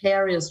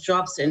precarious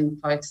jobs in,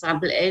 for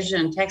example,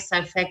 Asian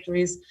textile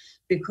factories,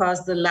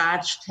 because the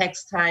large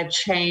textile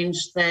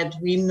chains that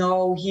we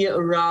know here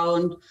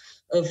around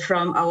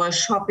from our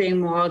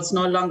shopping malls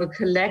no longer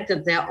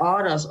collected their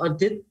orders or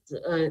did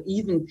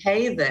even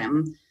pay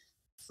them.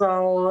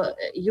 So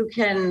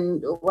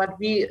what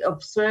we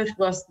observed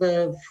was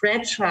the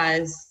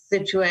fragile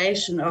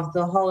situation of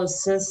the whole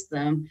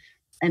system.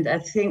 And I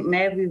think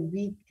maybe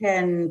we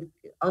can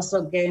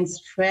also gain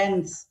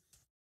strength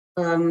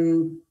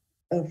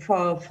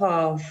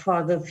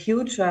for the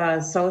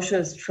future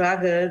social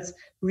struggles,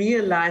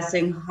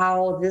 realizing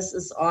how this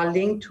is all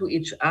linked to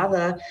each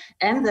other,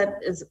 and that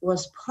it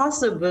was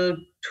possible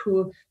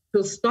to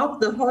stop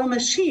the whole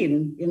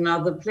machine. You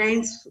know, the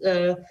planes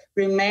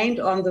remained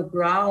on the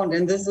ground,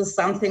 and this is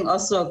something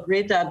also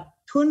Greta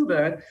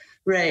Thunberg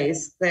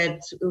raised,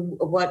 that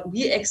what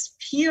we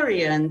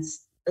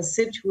experienced, a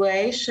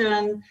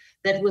situation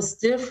that was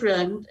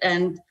different,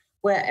 and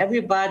where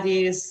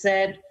everybody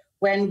said,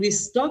 when we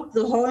stop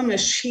the whole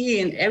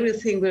machine,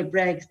 everything will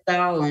break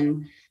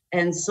down.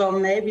 And so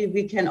maybe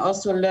we can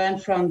also learn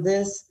from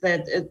this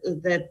that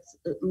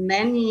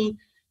many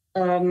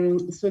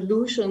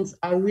solutions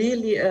are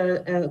really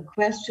a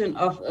question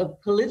of a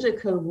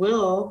political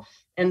will.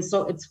 And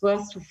so it's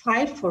worth to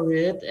fight for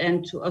it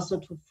and to also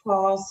to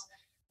force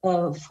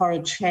for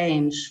a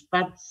change.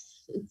 But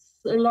it's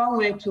a long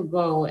way to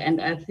go.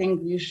 And I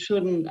think we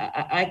shouldn't,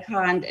 I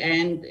can't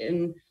end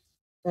in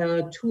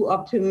too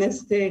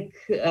optimistic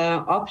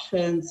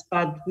options,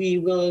 but we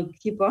will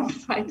keep on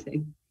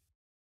fighting.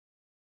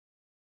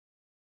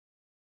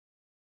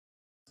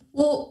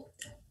 Well,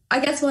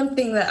 I guess one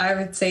thing that I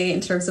would say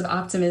in terms of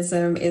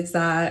optimism is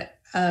that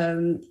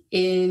on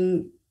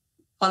the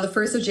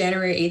 1st of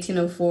January,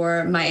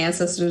 1804, my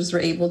ancestors were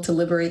able to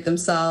liberate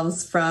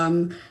themselves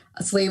from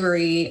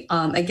slavery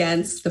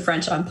against the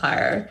French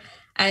Empire.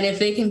 And if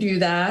they can do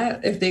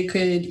that, if they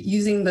could,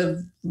 using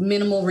the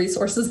minimal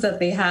resources that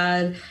they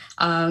had,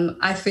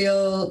 I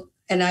feel,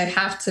 and I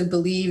have to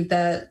believe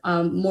that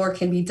more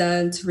can be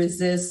done to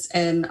resist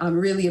and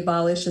really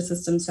abolish the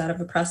systems that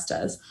have oppressed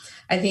us.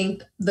 I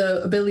think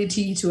the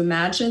ability to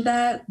imagine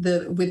that,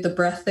 with the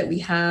breath that we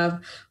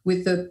have,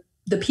 with the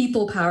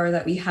people power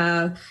that we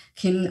have,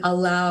 can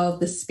allow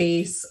the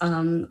space,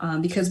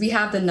 because we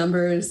have the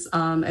numbers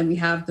and we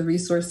have the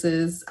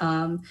resources.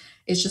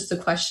 It's just a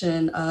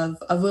question of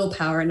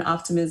willpower and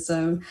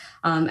optimism,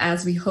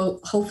 as we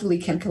hopefully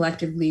can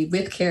collectively,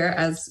 with care,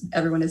 as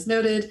everyone has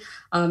noted,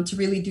 to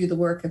really do the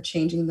work of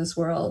changing this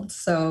world.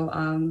 So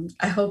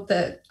I hope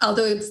that,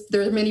 although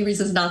there are many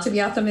reasons not to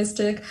be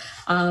optimistic,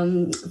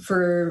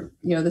 for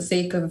the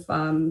sake of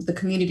the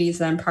communities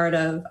that I'm part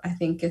of, I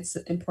think it's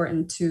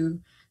important to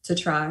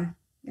try.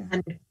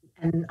 Yeah.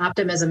 And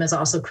optimism is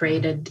also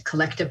created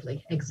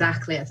collectively,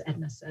 exactly as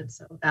Edna said.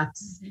 So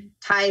that's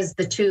ties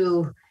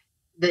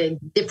the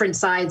different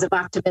sides of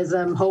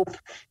optimism, hope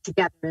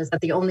together, is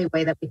that the only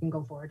way that we can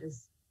go forward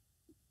is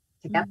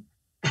together.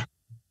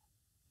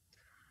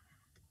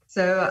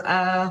 So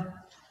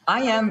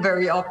I am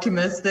very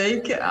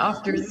optimistic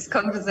after this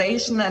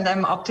conversation, and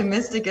I'm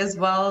optimistic as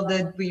well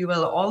that we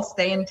will all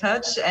stay in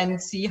touch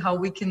and see how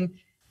we can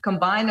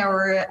combine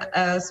our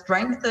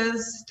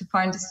strengths to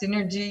find a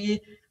synergy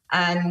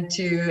and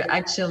to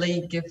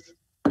actually give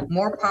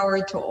more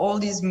power to all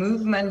these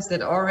movements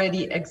that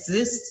already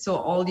exist. So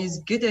all these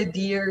good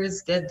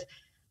ideas that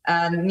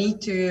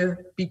need to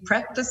be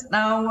practiced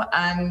now,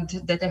 and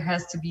that there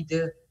has to be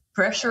the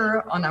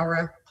pressure on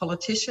our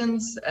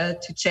politicians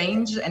to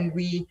change. And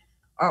we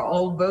are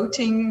all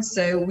voting,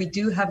 so we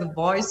do have a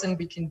voice and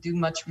we can do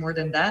much more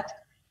than that.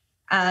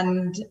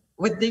 And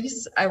with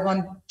this, I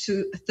want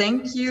to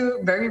thank you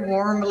very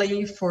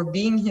warmly for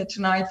being here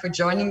tonight, for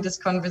joining this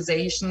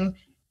conversation,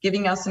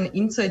 giving us an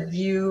inside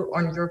view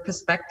on your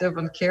perspective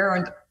on care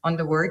and on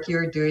the work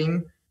you're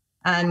doing.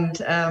 And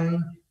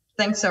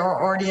thanks to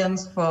our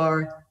audience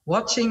for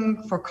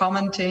watching, for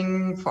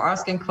commenting, for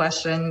asking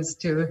questions,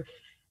 to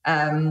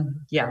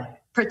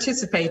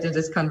participate in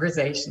this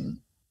conversation.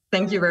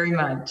 Thank you very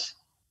much.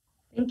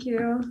 Thank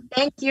you.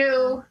 Thank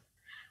you.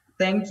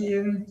 Thank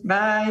you.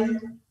 Bye.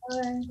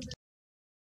 Bye.